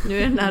 Nu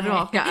är den här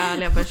raka,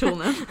 ärliga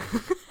personen.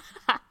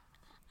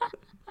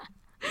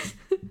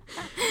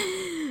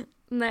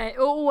 Nej,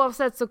 och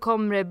oavsett så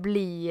kommer det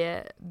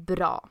bli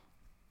bra.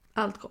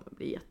 Allt kommer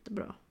bli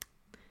jättebra.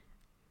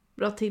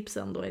 Bra tips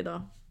ändå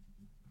idag.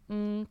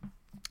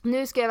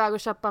 Nu ska jag iväg och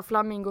köpa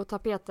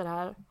flamingotapeter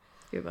här.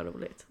 Gud vad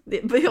roligt.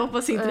 Jag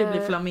hoppas inte det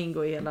blir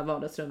flamingo i hela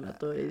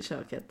vardagsrummet och i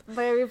köket.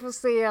 Vi får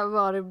se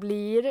vad det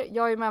blir.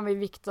 Jag är med mig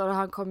Viktor och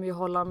han kommer ju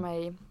hålla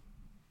mig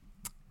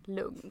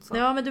lugn. Så.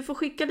 Ja, men du får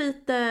skicka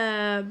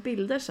lite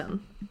bilder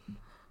sen.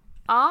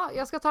 Ja,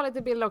 jag ska ta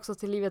lite bilder också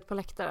till livet på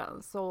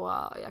läktaren. Så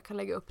jag kan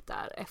lägga upp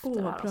där efter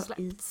det här har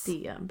släppts.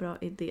 Bra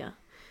idé.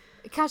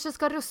 Kanske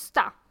ska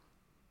rusta.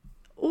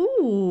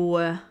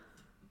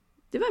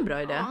 Det var en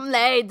bra idé.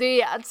 Nej,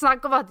 det är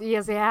snacka om att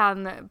ge sig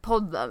hän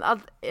podden. Att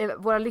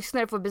våra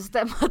lyssnare får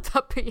bestämma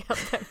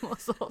tapeten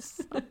hos oss.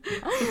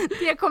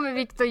 Det kommer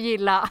Viktor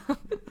gilla.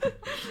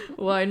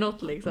 Why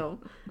not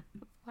liksom?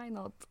 Why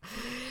not?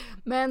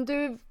 Men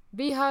du,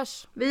 vi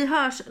hörs. Vi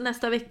hörs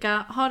nästa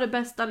vecka. Ha det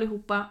bäst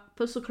allihopa.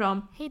 Puss och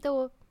kram. Hej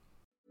då.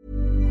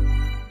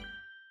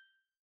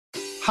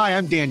 Hi,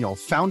 I'm Daniel,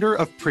 founder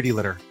of Pretty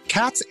Litter.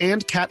 Cats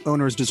and cat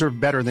owners deserve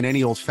better than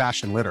any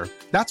old-fashioned litter.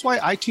 That's why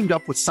I teamed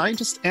up with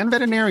scientists and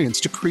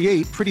veterinarians to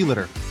create Pretty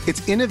Litter.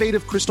 Its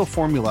innovative crystal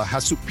formula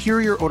has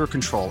superior odor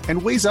control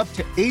and weighs up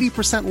to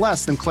 80%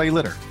 less than clay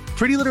litter.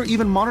 Pretty Litter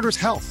even monitors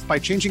health by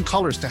changing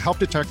colors to help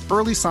detect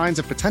early signs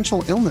of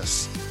potential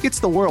illness. It's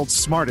the world's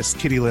smartest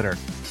kitty litter.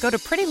 Go to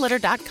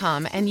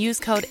prettylitter.com and use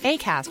code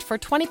ACAST for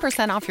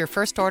 20% off your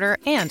first order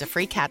and a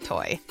free cat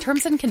toy.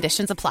 Terms and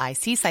conditions apply.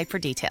 See site for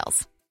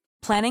details.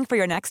 Planning for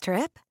your next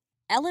trip?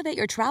 Elevate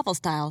your travel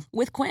style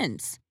with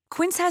Quince.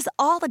 Quince has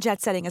all the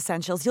jet-setting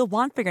essentials you'll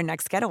want for your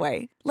next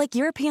getaway, like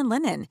European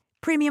linen,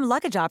 premium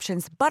luggage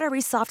options,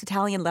 buttery soft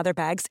Italian leather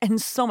bags,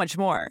 and so much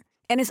more.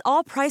 And is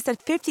all priced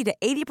at 50 to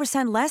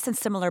 80% less than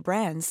similar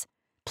brands.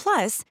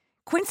 Plus,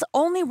 Quince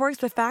only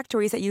works with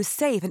factories that use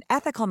safe and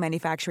ethical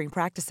manufacturing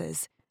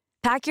practices.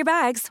 Pack your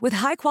bags with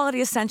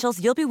high-quality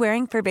essentials you'll be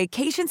wearing for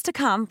vacations to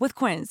come with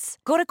Quince.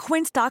 Go to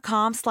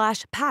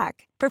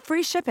quince.com/pack for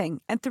free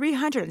shipping and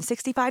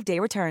 365-day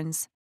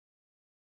returns.